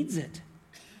needs it.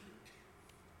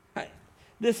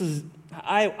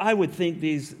 I would think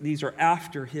these are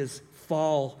after his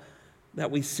fall that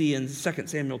we see in 2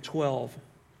 Samuel 12.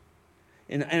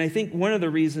 And I think one of the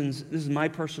reasons, this is my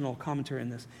personal commentary on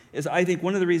this, is I think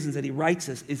one of the reasons that he writes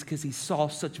this is because he saw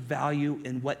such value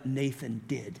in what Nathan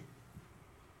did.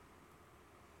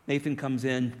 Nathan comes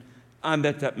in. I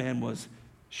bet that man was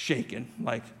shaken,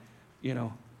 like,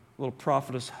 little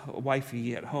prophetess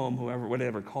wifey at home,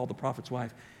 whatever, called the prophet's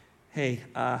wife. Hey,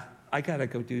 I got to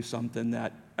go do something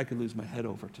that I could lose my head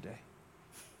over today.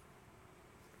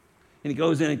 And he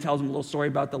goes in and tells him a little story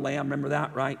about the lamb. Remember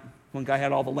that, right? One guy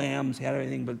had all the lambs, he had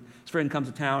everything, but his friend comes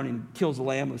to town and kills the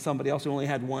lamb of somebody else who only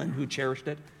had one, who cherished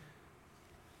it.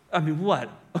 I mean, what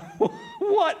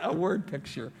a word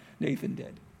picture Nathan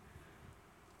did.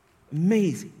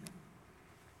 Amazing.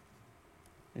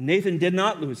 And Nathan did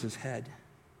not lose his head.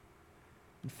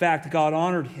 In fact, God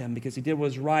honored him because he did what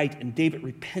was right, and David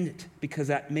repented because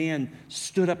that man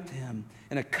stood up to him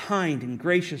in a kind and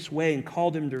gracious way and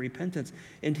called him to repentance,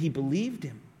 and he believed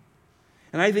him.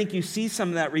 And I think you see some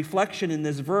of that reflection in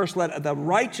this verse. Let the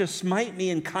righteous smite me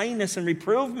in kindness and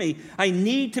reprove me. I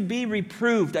need to be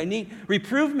reproved.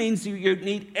 Reprove means you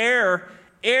need error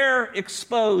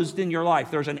exposed in your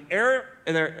life. There's an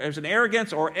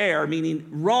arrogance or error, meaning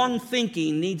wrong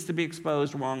thinking needs to be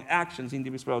exposed, wrong actions need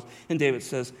to be exposed. And David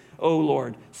says, "Oh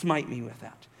Lord, smite me with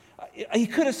that." He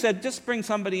could have said, just bring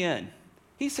somebody in.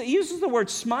 He uses the word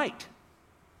smite.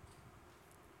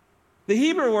 The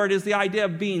Hebrew word is the idea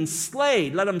of being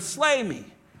slayed. Let him slay me.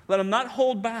 Let him not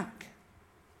hold back.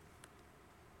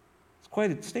 It's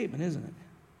quite a statement, isn't it?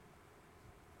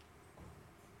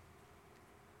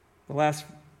 The last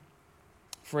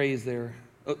phrase there,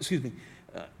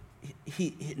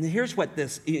 here's what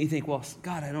this, you think, well,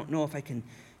 God, I don't know if I can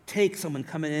take someone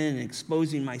coming in and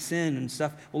exposing my sin and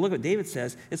stuff. Well, look what David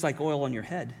says. It's like oil on your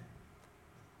head.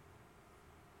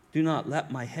 Do not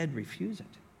let my head refuse it.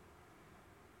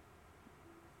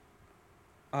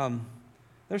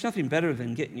 There's nothing better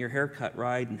than getting your hair cut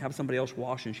right and have somebody else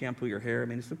wash and shampoo your hair. I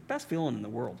mean, it's the best feeling in the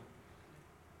world.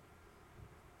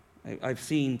 I've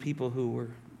seen people who were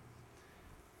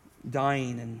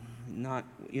dying and not,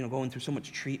 going through so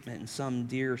much treatment, and some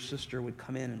dear sister would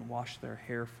come in and wash their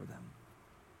hair for them.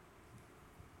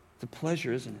 It's a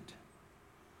pleasure, isn't it?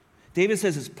 David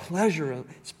says it's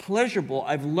pleasurable.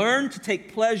 I've learned to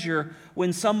take pleasure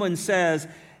when someone says,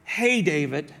 "Hey,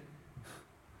 David,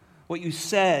 what you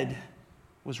said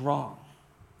was wrong."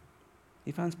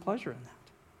 He finds pleasure in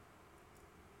that.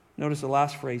 Notice the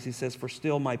last phrase. He says, "For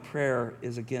still my prayer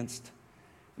is against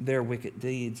their wicked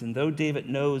deeds." And though David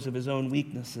knows of his own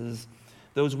weaknesses,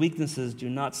 those weaknesses do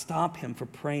not stop him from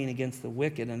praying against the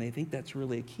wicked, and I think that's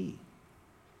really a key.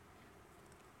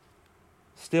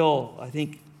 Still, I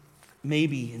think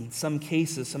maybe in some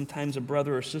cases, sometimes a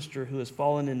brother or sister who has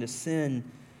fallen into sin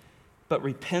but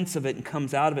repents of it and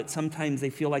comes out of it, sometimes they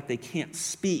feel like they can't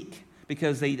speak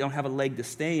because they don't have a leg to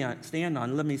stand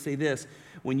on. Let me say this.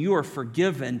 When you are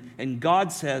forgiven and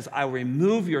God says, "I will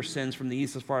remove your sins from the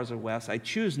east as far as the west," I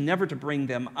choose never to bring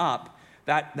them up.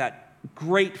 That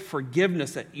great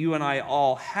forgiveness that you and I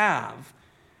all have,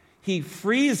 He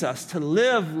frees us to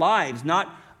live lives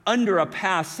not under a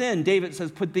past sin. David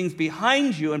says, put things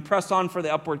behind you and press on for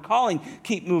the upward calling.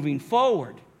 Keep moving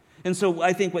forward. And so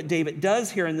I think what David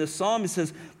does here in this psalm, he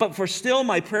says, "But for still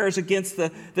my prayers against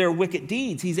their wicked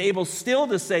deeds." He's able still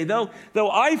to say, though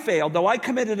I failed, though I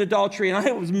committed adultery and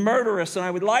I was murderous and I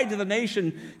would lie to the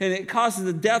nation and it causes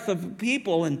the death of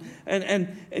people,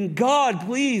 and God,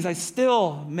 please, I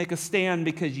still make a stand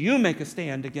because you make a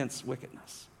stand against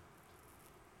wickedness.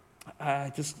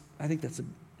 I think that's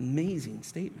an amazing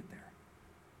statement there.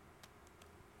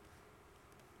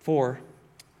 4,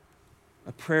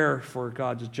 a prayer for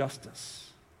God's justice.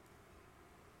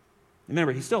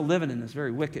 Remember, he's still living in this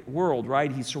very wicked world,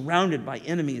 right? He's surrounded by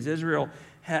enemies. Israel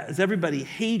has everybody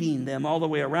hating them all the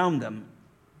way around them.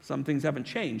 Some things haven't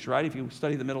changed, right? If you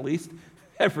study the Middle East,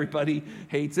 everybody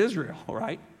hates Israel,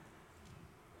 right?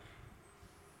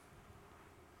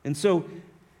 And so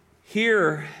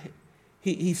here,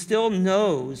 he still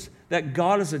knows that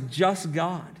God is a just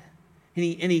God.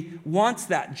 And he wants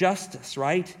that justice,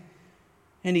 right?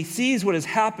 And he sees what has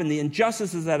happened, the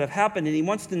injustices that have happened, and he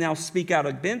wants to now speak out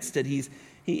against it.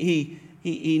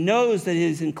 He knows that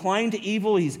he's inclined to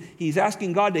evil. He's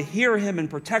asking God to hear him and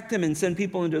protect him and send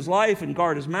people into his life and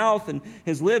guard his mouth and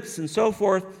his lips and so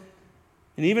forth.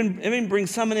 And even bring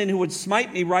someone in who would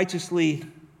smite me righteously.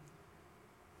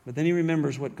 But then he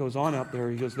remembers what goes on up there.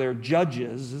 He goes, their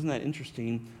judges, isn't that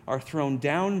interesting, are thrown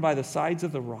down by the sides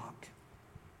of the rock.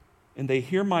 And they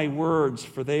hear my words,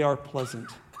 for they are pleasant.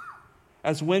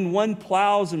 As when one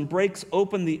plows and breaks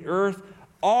open the earth,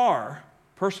 our,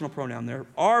 personal pronoun there,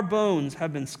 our bones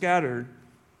have been scattered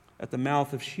at the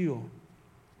mouth of Sheol.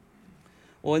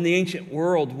 Well, in the ancient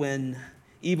world, when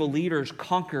evil leaders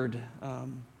conquered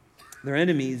their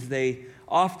enemies, they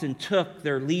often took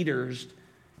their leaders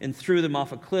and threw them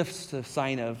off of cliffs to a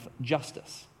sign of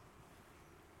justice.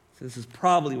 So this is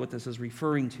probably what this is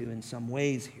referring to in some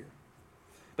ways here.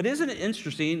 But isn't it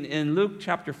interesting, in Luke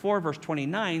chapter 4, verse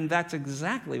 29, that's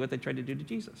exactly what they tried to do to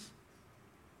Jesus.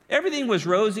 Everything was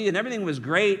rosy and everything was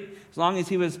great as long as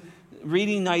he was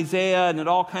reading Isaiah and it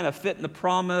all kind of fit in the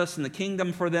promise and the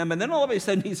kingdom for them. And then all of a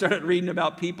sudden he started reading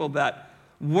about people that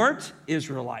weren't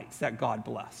Israelites that God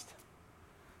blessed.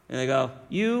 And they go,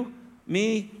 you,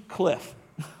 me, Cliff.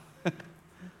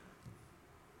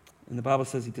 And the Bible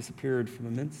says he disappeared from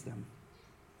amidst them.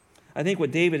 I think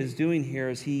what David is doing here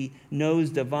is he knows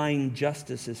divine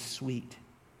justice is sweet.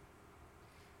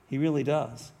 He really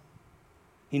does.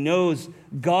 He knows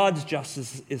God's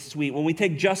justice is sweet. When we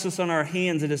take justice on our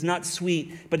hands, it is not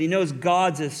sweet, but he knows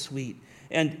God's is sweet.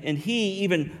 And he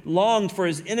even longed for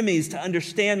his enemies to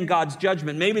understand God's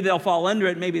judgment. Maybe they'll fall under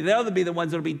it. Maybe they'll be the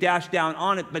ones that will be dashed down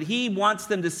on it. But he wants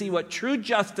them to see what true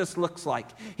justice looks like.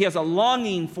 He has a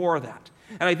longing for that.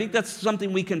 And I think that's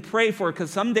something we can pray for,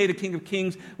 because someday the King of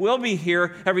Kings will be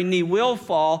here. Every knee will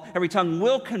fall. Every tongue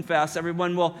will confess.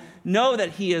 Everyone will know that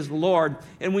he is Lord.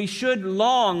 And we should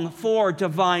long for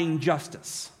divine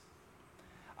justice.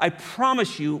 I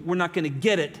promise you, we're not going to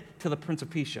get it till the Prince of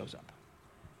Peace shows up.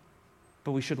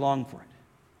 But we should long for it.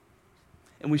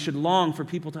 And we should long for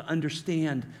people to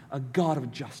understand a God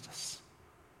of justice.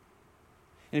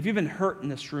 And if you've been hurt in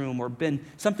this room or been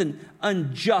something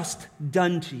unjust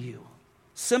done to you,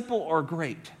 simple or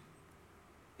great,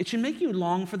 it should make you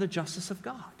long for the justice of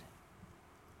God.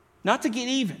 Not to get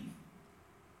even.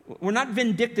 We're not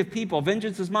vindictive people.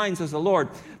 Vengeance is mine, says the Lord.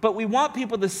 But we want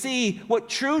people to see what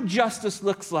true justice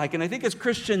looks like. And I think as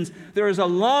Christians, there is a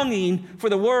longing for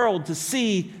the world to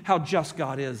see how just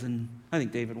God is. And I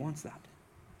think David wants that.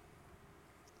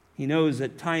 He knows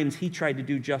at times he tried to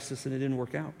do justice and it didn't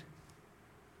work out.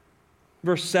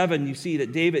 Verse 7, you see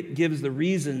that David gives the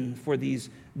reason for these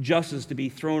justices to be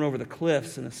thrown over the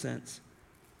cliffs, in a sense.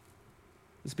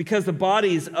 It's because the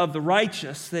bodies of the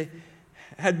righteous, they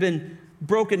had been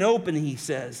broken open, he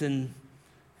says. And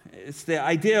it's the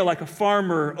idea like a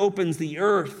farmer opens the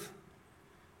earth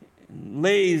and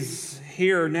lays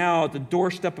here now at the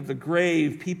doorstep of the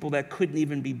grave people that couldn't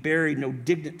even be buried, no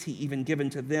dignity even given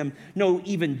to them, no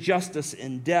even justice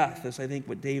in death, is I think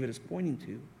what David is pointing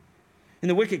to. And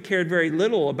the wicked cared very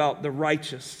little about the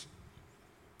righteous.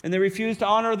 And they refused to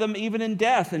honor them even in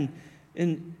death. And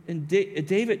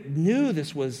David knew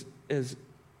this was as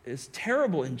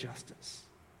terrible injustice.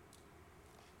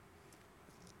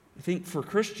 I think for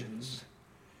Christians,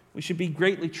 we should be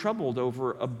greatly troubled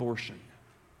over abortion.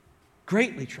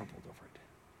 Greatly troubled over it.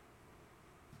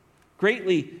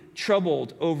 Greatly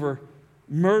troubled over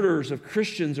murders of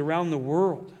Christians around the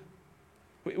world.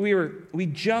 We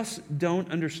just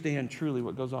don't understand truly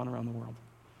what goes on around the world.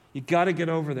 You got to get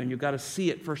over there and you got to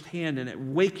see it firsthand, and it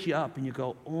wakes you up and you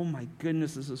go, oh my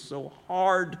goodness, this is so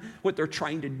hard what they're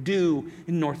trying to do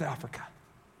in North Africa.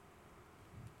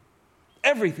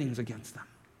 Everything's against them.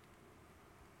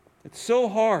 It's so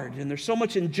hard and there's so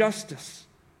much injustice.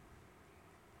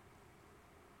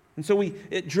 And so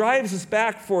it drives us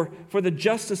back for the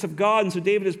justice of God. And so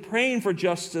David is praying for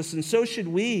justice, and so should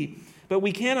we. But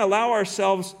we can't allow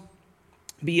ourselves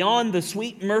beyond the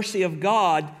sweet mercy of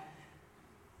God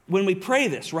when we pray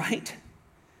this, right?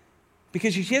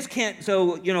 Because you just can't,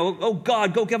 oh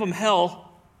God, go give them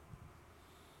hell.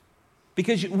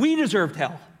 Because we deserved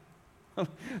hell.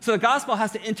 So the gospel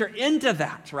has to enter into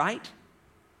that, right?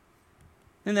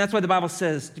 And that's why the Bible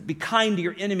says, be kind to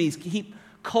your enemies, heap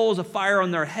coals of fire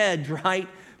on their head, right?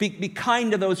 Be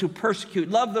kind to those who persecute.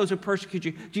 Love those who persecute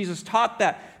you. Jesus taught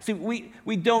that. See,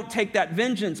 we don't take that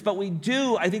vengeance, but we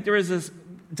do. I think there is this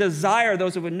desire,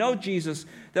 those who would know Jesus,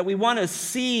 that we want to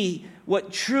see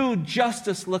what true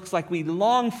justice looks like. We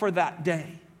long for that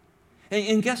day.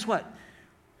 And guess what?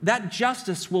 That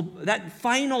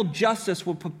final justice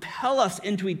will propel us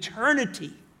into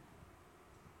eternity,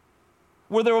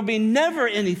 where there will be never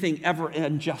anything ever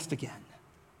unjust again.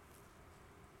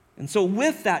 And so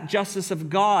with that justice of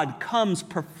God comes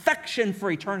perfection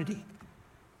for eternity.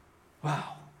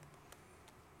 Wow.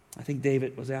 I think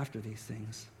David was after these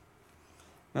things.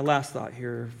 My last thought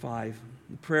here, 5,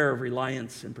 the prayer of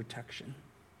reliance and protection.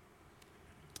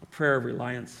 A prayer of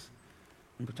reliance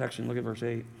and protection. Look at verse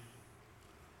 8.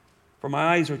 For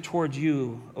my eyes are towards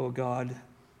you, O God,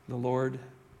 the Lord.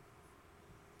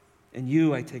 In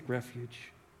you I take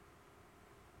refuge.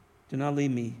 Do not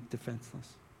leave me defenseless.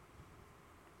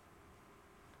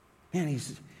 Man,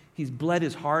 he's bled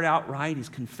his heart outright. He's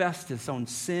confessed his own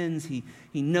sins. He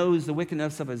knows the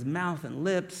wickedness of his mouth and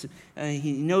lips.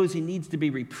 He knows he needs to be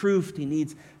reproofed. He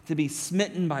needs to be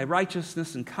smitten by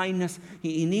righteousness and kindness.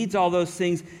 He needs all those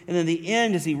things. And in the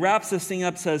end, as he wraps this thing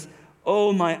up, says,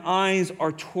 oh, my eyes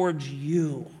are towards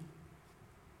you.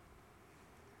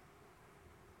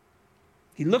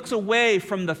 He looks away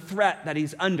from the threat that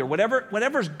he's under.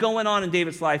 Whatever's going on in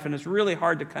David's life, and it's really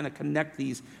hard to kind of connect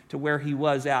these to where he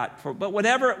was at. But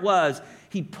whatever it was,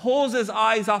 he pulls his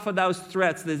eyes off of those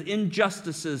threats, those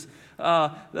injustices,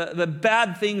 the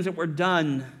bad things that were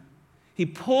done. He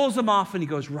pulls them off and he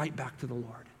goes right back to the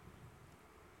Lord.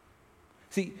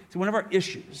 See, one of our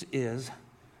issues is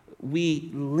we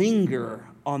linger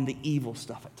on the evil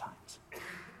stuff at times.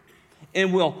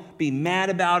 And we'll be mad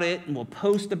about it, and we'll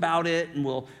post about it, and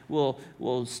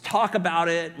we'll talk about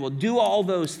it, and we'll do all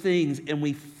those things, and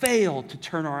we fail to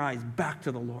turn our eyes back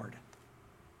to the Lord.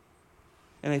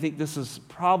 And I think this is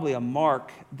probably a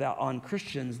mark that on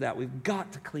Christians that we've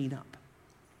got to clean up.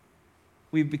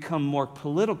 We've become more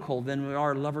political than we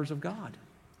are lovers of God.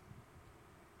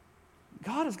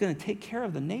 God is going to take care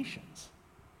of the nations.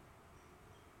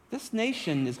 This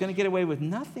nation is going to get away with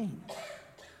nothing.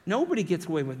 Nobody gets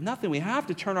away with nothing. We have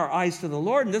to turn our eyes to the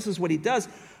Lord, and this is what he does.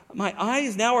 My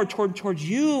eyes now are towards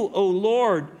you, O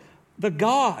Lord, the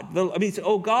God.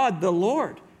 O God, the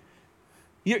Lord.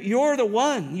 You're the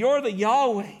one. You're the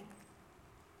Yahweh.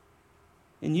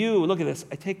 And you, look at this,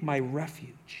 I take my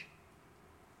refuge.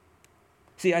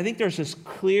 See, I think there's this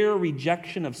clear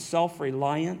rejection of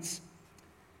self-reliance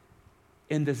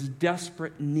and this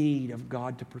desperate need of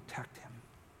God to protect him.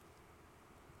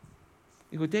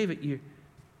 You go, David, you're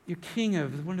king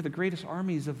of one of the greatest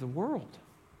armies of the world.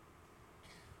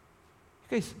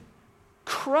 You guys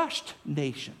crushed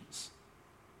nations.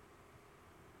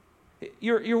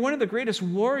 You're one of the greatest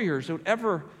warriors who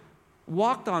ever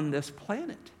walked on this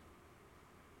planet.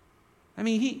 I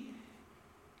mean,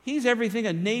 he's everything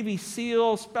a Navy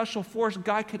SEAL, Special Force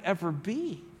guy could ever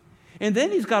be. And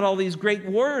then he's got all these great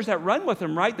warriors that run with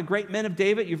him, right? The great men of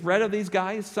David. You've read of these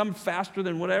guys, some faster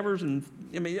than whatever's, and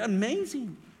I mean,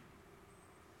 amazing.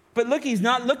 But look, he's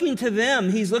not looking to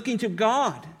them. He's looking to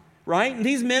God, right? And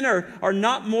these men are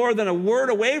not more than a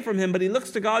word away from him, but he looks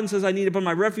to God and says, I need to put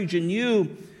my refuge in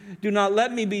you. Do not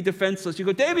let me be defenseless. You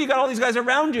go, David, you got all these guys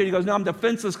around you. And he goes, no, I'm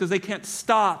defenseless because they can't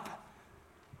stop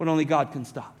what only God can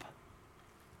stop.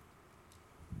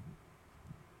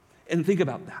 And think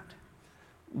about that.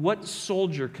 What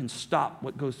soldier can stop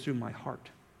what goes through my heart?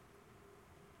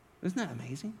 Isn't that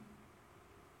amazing?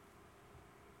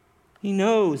 He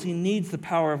knows he needs the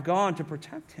power of God to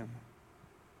protect him.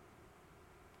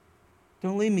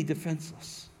 Don't leave me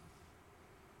defenseless.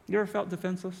 You ever felt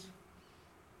defenseless?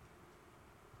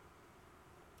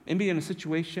 Maybe in a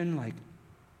situation like,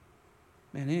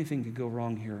 man, anything could go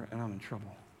wrong here and I'm in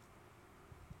trouble.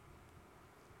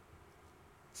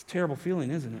 It's a terrible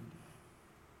feeling, isn't it?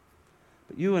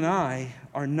 But you and I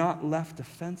are not left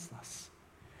defenseless.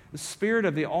 The Spirit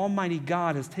of the Almighty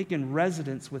God has taken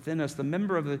residence within us.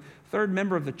 The third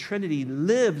member of the Trinity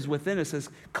lives within us, has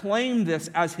claimed this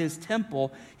as his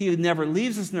temple. He never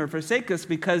leaves us nor forsakes us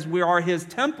because we are his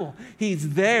temple.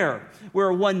 He's there.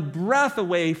 We're one breath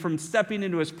away from stepping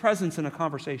into his presence in a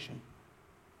conversation.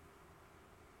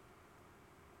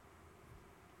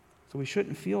 So we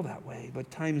shouldn't feel that way, but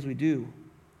at times we do.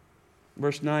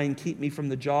 Verse 9, keep me from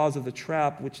the jaws of the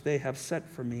trap which they have set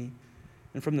for me,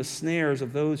 and from the snares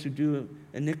of those who do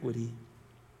iniquity.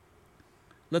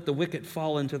 Let the wicked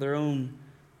fall into their own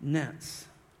nets.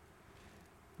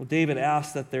 Well, David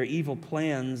asks that their evil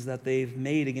plans that they've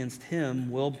made against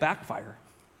him will backfire.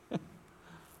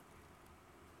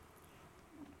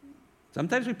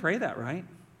 Sometimes we pray that, right?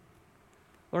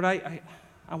 Lord, I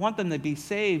want them to be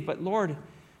saved, but Lord,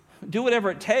 do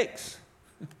whatever it takes.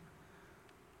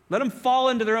 Let them fall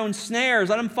into their own snares.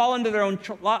 Let them fall into their own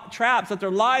traps. Let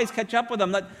their lies catch up with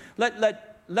them.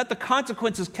 Let the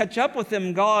consequences catch up with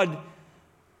them, God,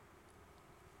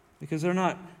 because they're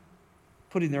not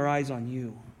putting their eyes on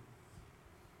you.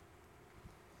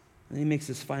 And he makes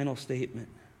this final statement,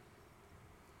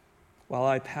 while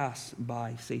I pass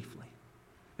by safely.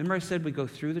 Remember I said we go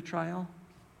through the trial,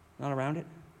 not around it?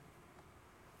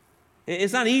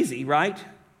 It's not easy, right?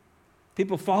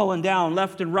 People falling down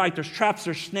left and right. There's traps,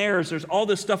 there's snares, there's all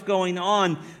this stuff going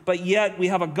on. But yet we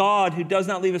have a God who does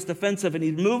not leave us defensive, and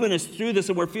he's moving us through this,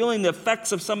 and we're feeling the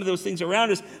effects of some of those things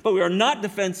around us, but we are not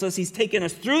defenseless. He's taken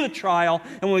us through the trial,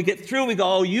 and when we get through, we go,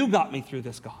 oh, you got me through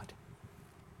this, God.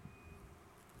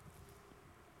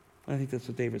 I think that's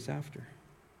what David's after.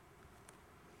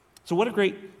 So what a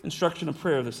great instruction of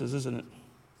prayer this is, isn't it?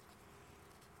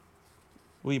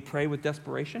 Will you pray with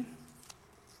desperation?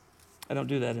 I don't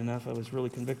do that enough. I was really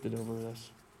convicted over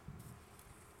this.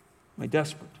 Am I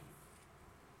desperate?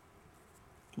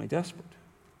 Am I desperate?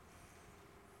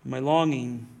 Am I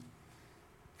longing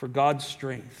for God's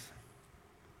strength?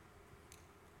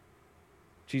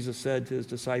 Jesus said to his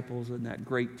disciples in that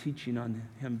great teaching on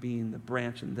him being the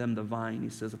branch and them the vine, he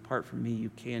says, apart from me, you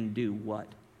can do what?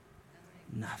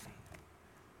 Nothing.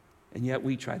 And yet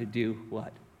we try to do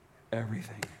what?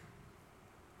 Everything.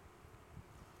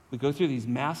 We go through these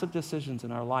massive decisions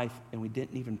in our life and we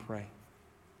didn't even pray.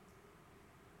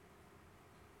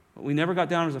 We never got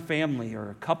down as a family or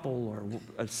a couple or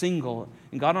a single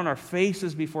and got on our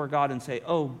faces before God and say,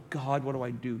 oh God, what do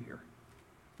I do here?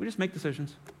 We just make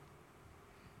decisions.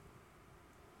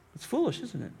 It's foolish,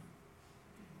 isn't it?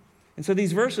 And so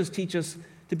these verses teach us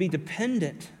to be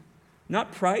dependent,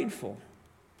 not prideful.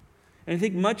 And I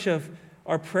think much of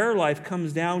our prayer life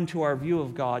comes down to our view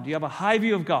of God. Do you have a high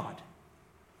view of God?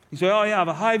 You say, oh yeah, I have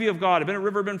a high view of God. I've been at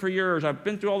Riverbend for years. I've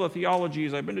been through all the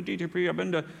theologies. I've been to DTP. I've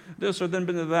been to this or then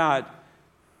been to that.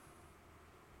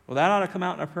 Well, that ought to come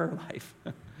out in our prayer life.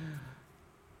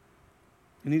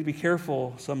 We need to be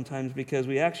careful sometimes because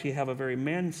we actually have a very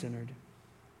man-centered.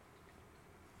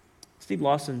 Steve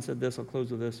Lawson said this. I'll close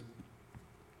with this.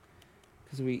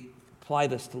 Because we apply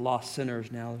this to lost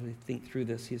sinners now as we think through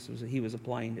this. He was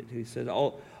applying it to. He said,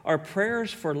 our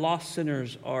prayers for lost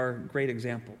sinners are great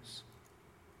examples.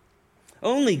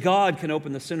 Only God can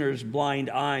open the sinner's blind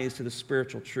eyes to the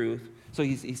spiritual truth. So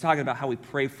he's talking about how we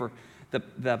pray for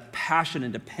the passion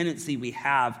and dependency we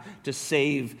have to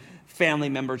save family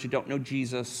members who don't know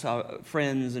Jesus,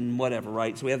 friends and whatever,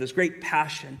 right? So we have this great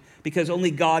passion because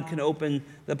only God can open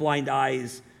the blind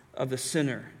eyes of the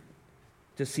sinner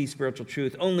to see spiritual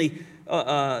truth. Only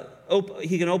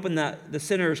he can open the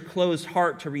sinner's closed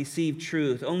heart to receive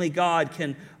truth. Only God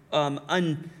can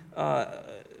open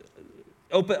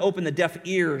the deaf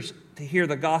ears to hear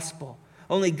the gospel.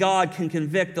 Only God can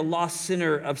convict the lost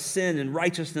sinner of sin and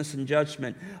righteousness and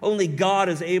judgment. Only God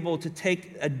is able to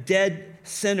take a dead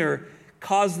sinner,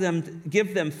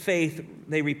 give them faith,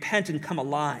 they repent and come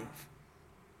alive.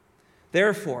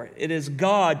 Therefore, it is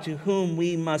God to whom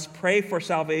we must pray for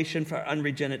salvation for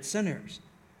unregenerate sinners.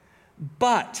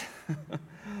 But,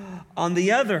 on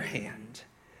the other hand,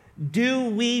 do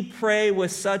we pray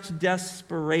with such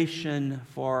desperation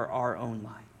for our own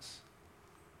lives?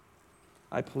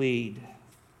 I plead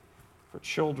for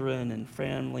children and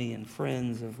family and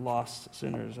friends of lost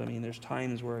sinners. I mean, there's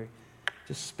times where I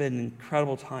just spend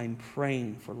incredible time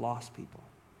praying for lost people.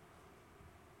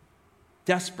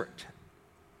 Desperate.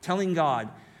 Telling God,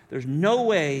 there's no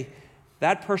way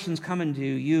that person's coming to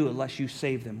you unless you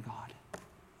save them, God.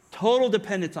 Total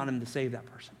dependence on Him to save that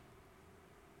person.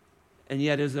 And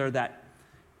yet, is there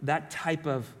that type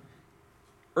of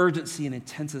urgency and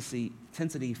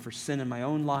intensity for sin in my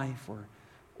own life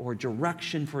or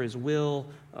direction for His will,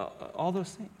 all those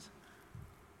things?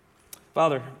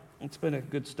 Father, it's been a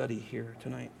good study here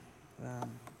tonight.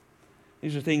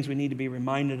 These are things we need to be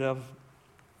reminded of.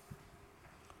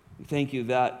 We thank you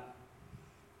that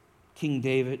King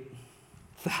David,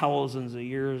 thousands of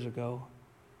years ago,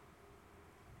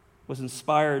 was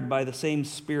inspired by the same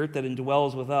Spirit that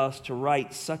indwells with us to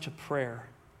write such a prayer.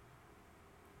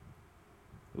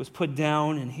 It was put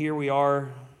down, and here we are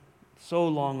so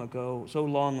long ago, so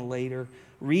long later,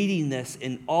 reading this,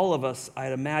 and all of us,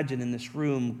 I'd imagine, in this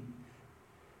room,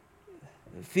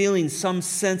 feeling some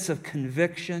sense of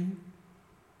conviction,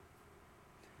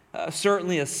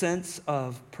 certainly a sense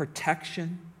of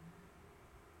protection.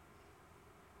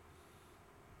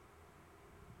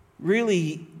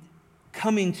 Really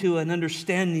coming to an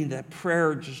understanding that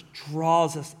prayer just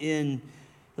draws us in,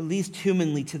 at least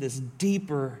humanly, to this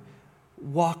deeper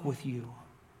walk with you,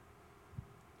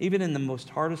 even in the most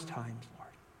hardest times,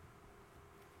 Lord.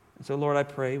 And so, Lord, I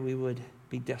pray we would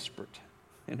be desperate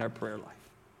in our prayer life.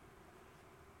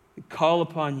 We call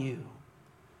upon you.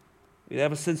 We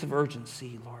have a sense of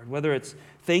urgency, Lord. Whether it's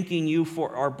thanking you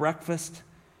for our breakfast,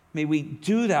 may we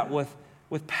do that with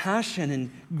passion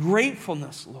and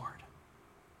gratefulness, Lord.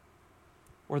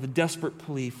 Or the desperate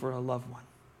plea for a loved one,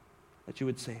 that you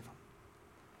would save them.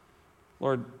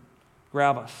 Lord,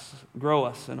 grow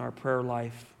us in our prayer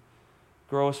life.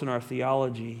 Grow us in our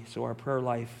theology so our prayer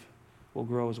life will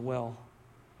grow as well.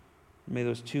 May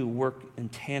those two work in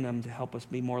tandem to help us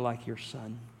be more like your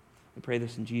Son. We pray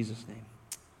this in Jesus' name.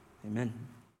 Amen.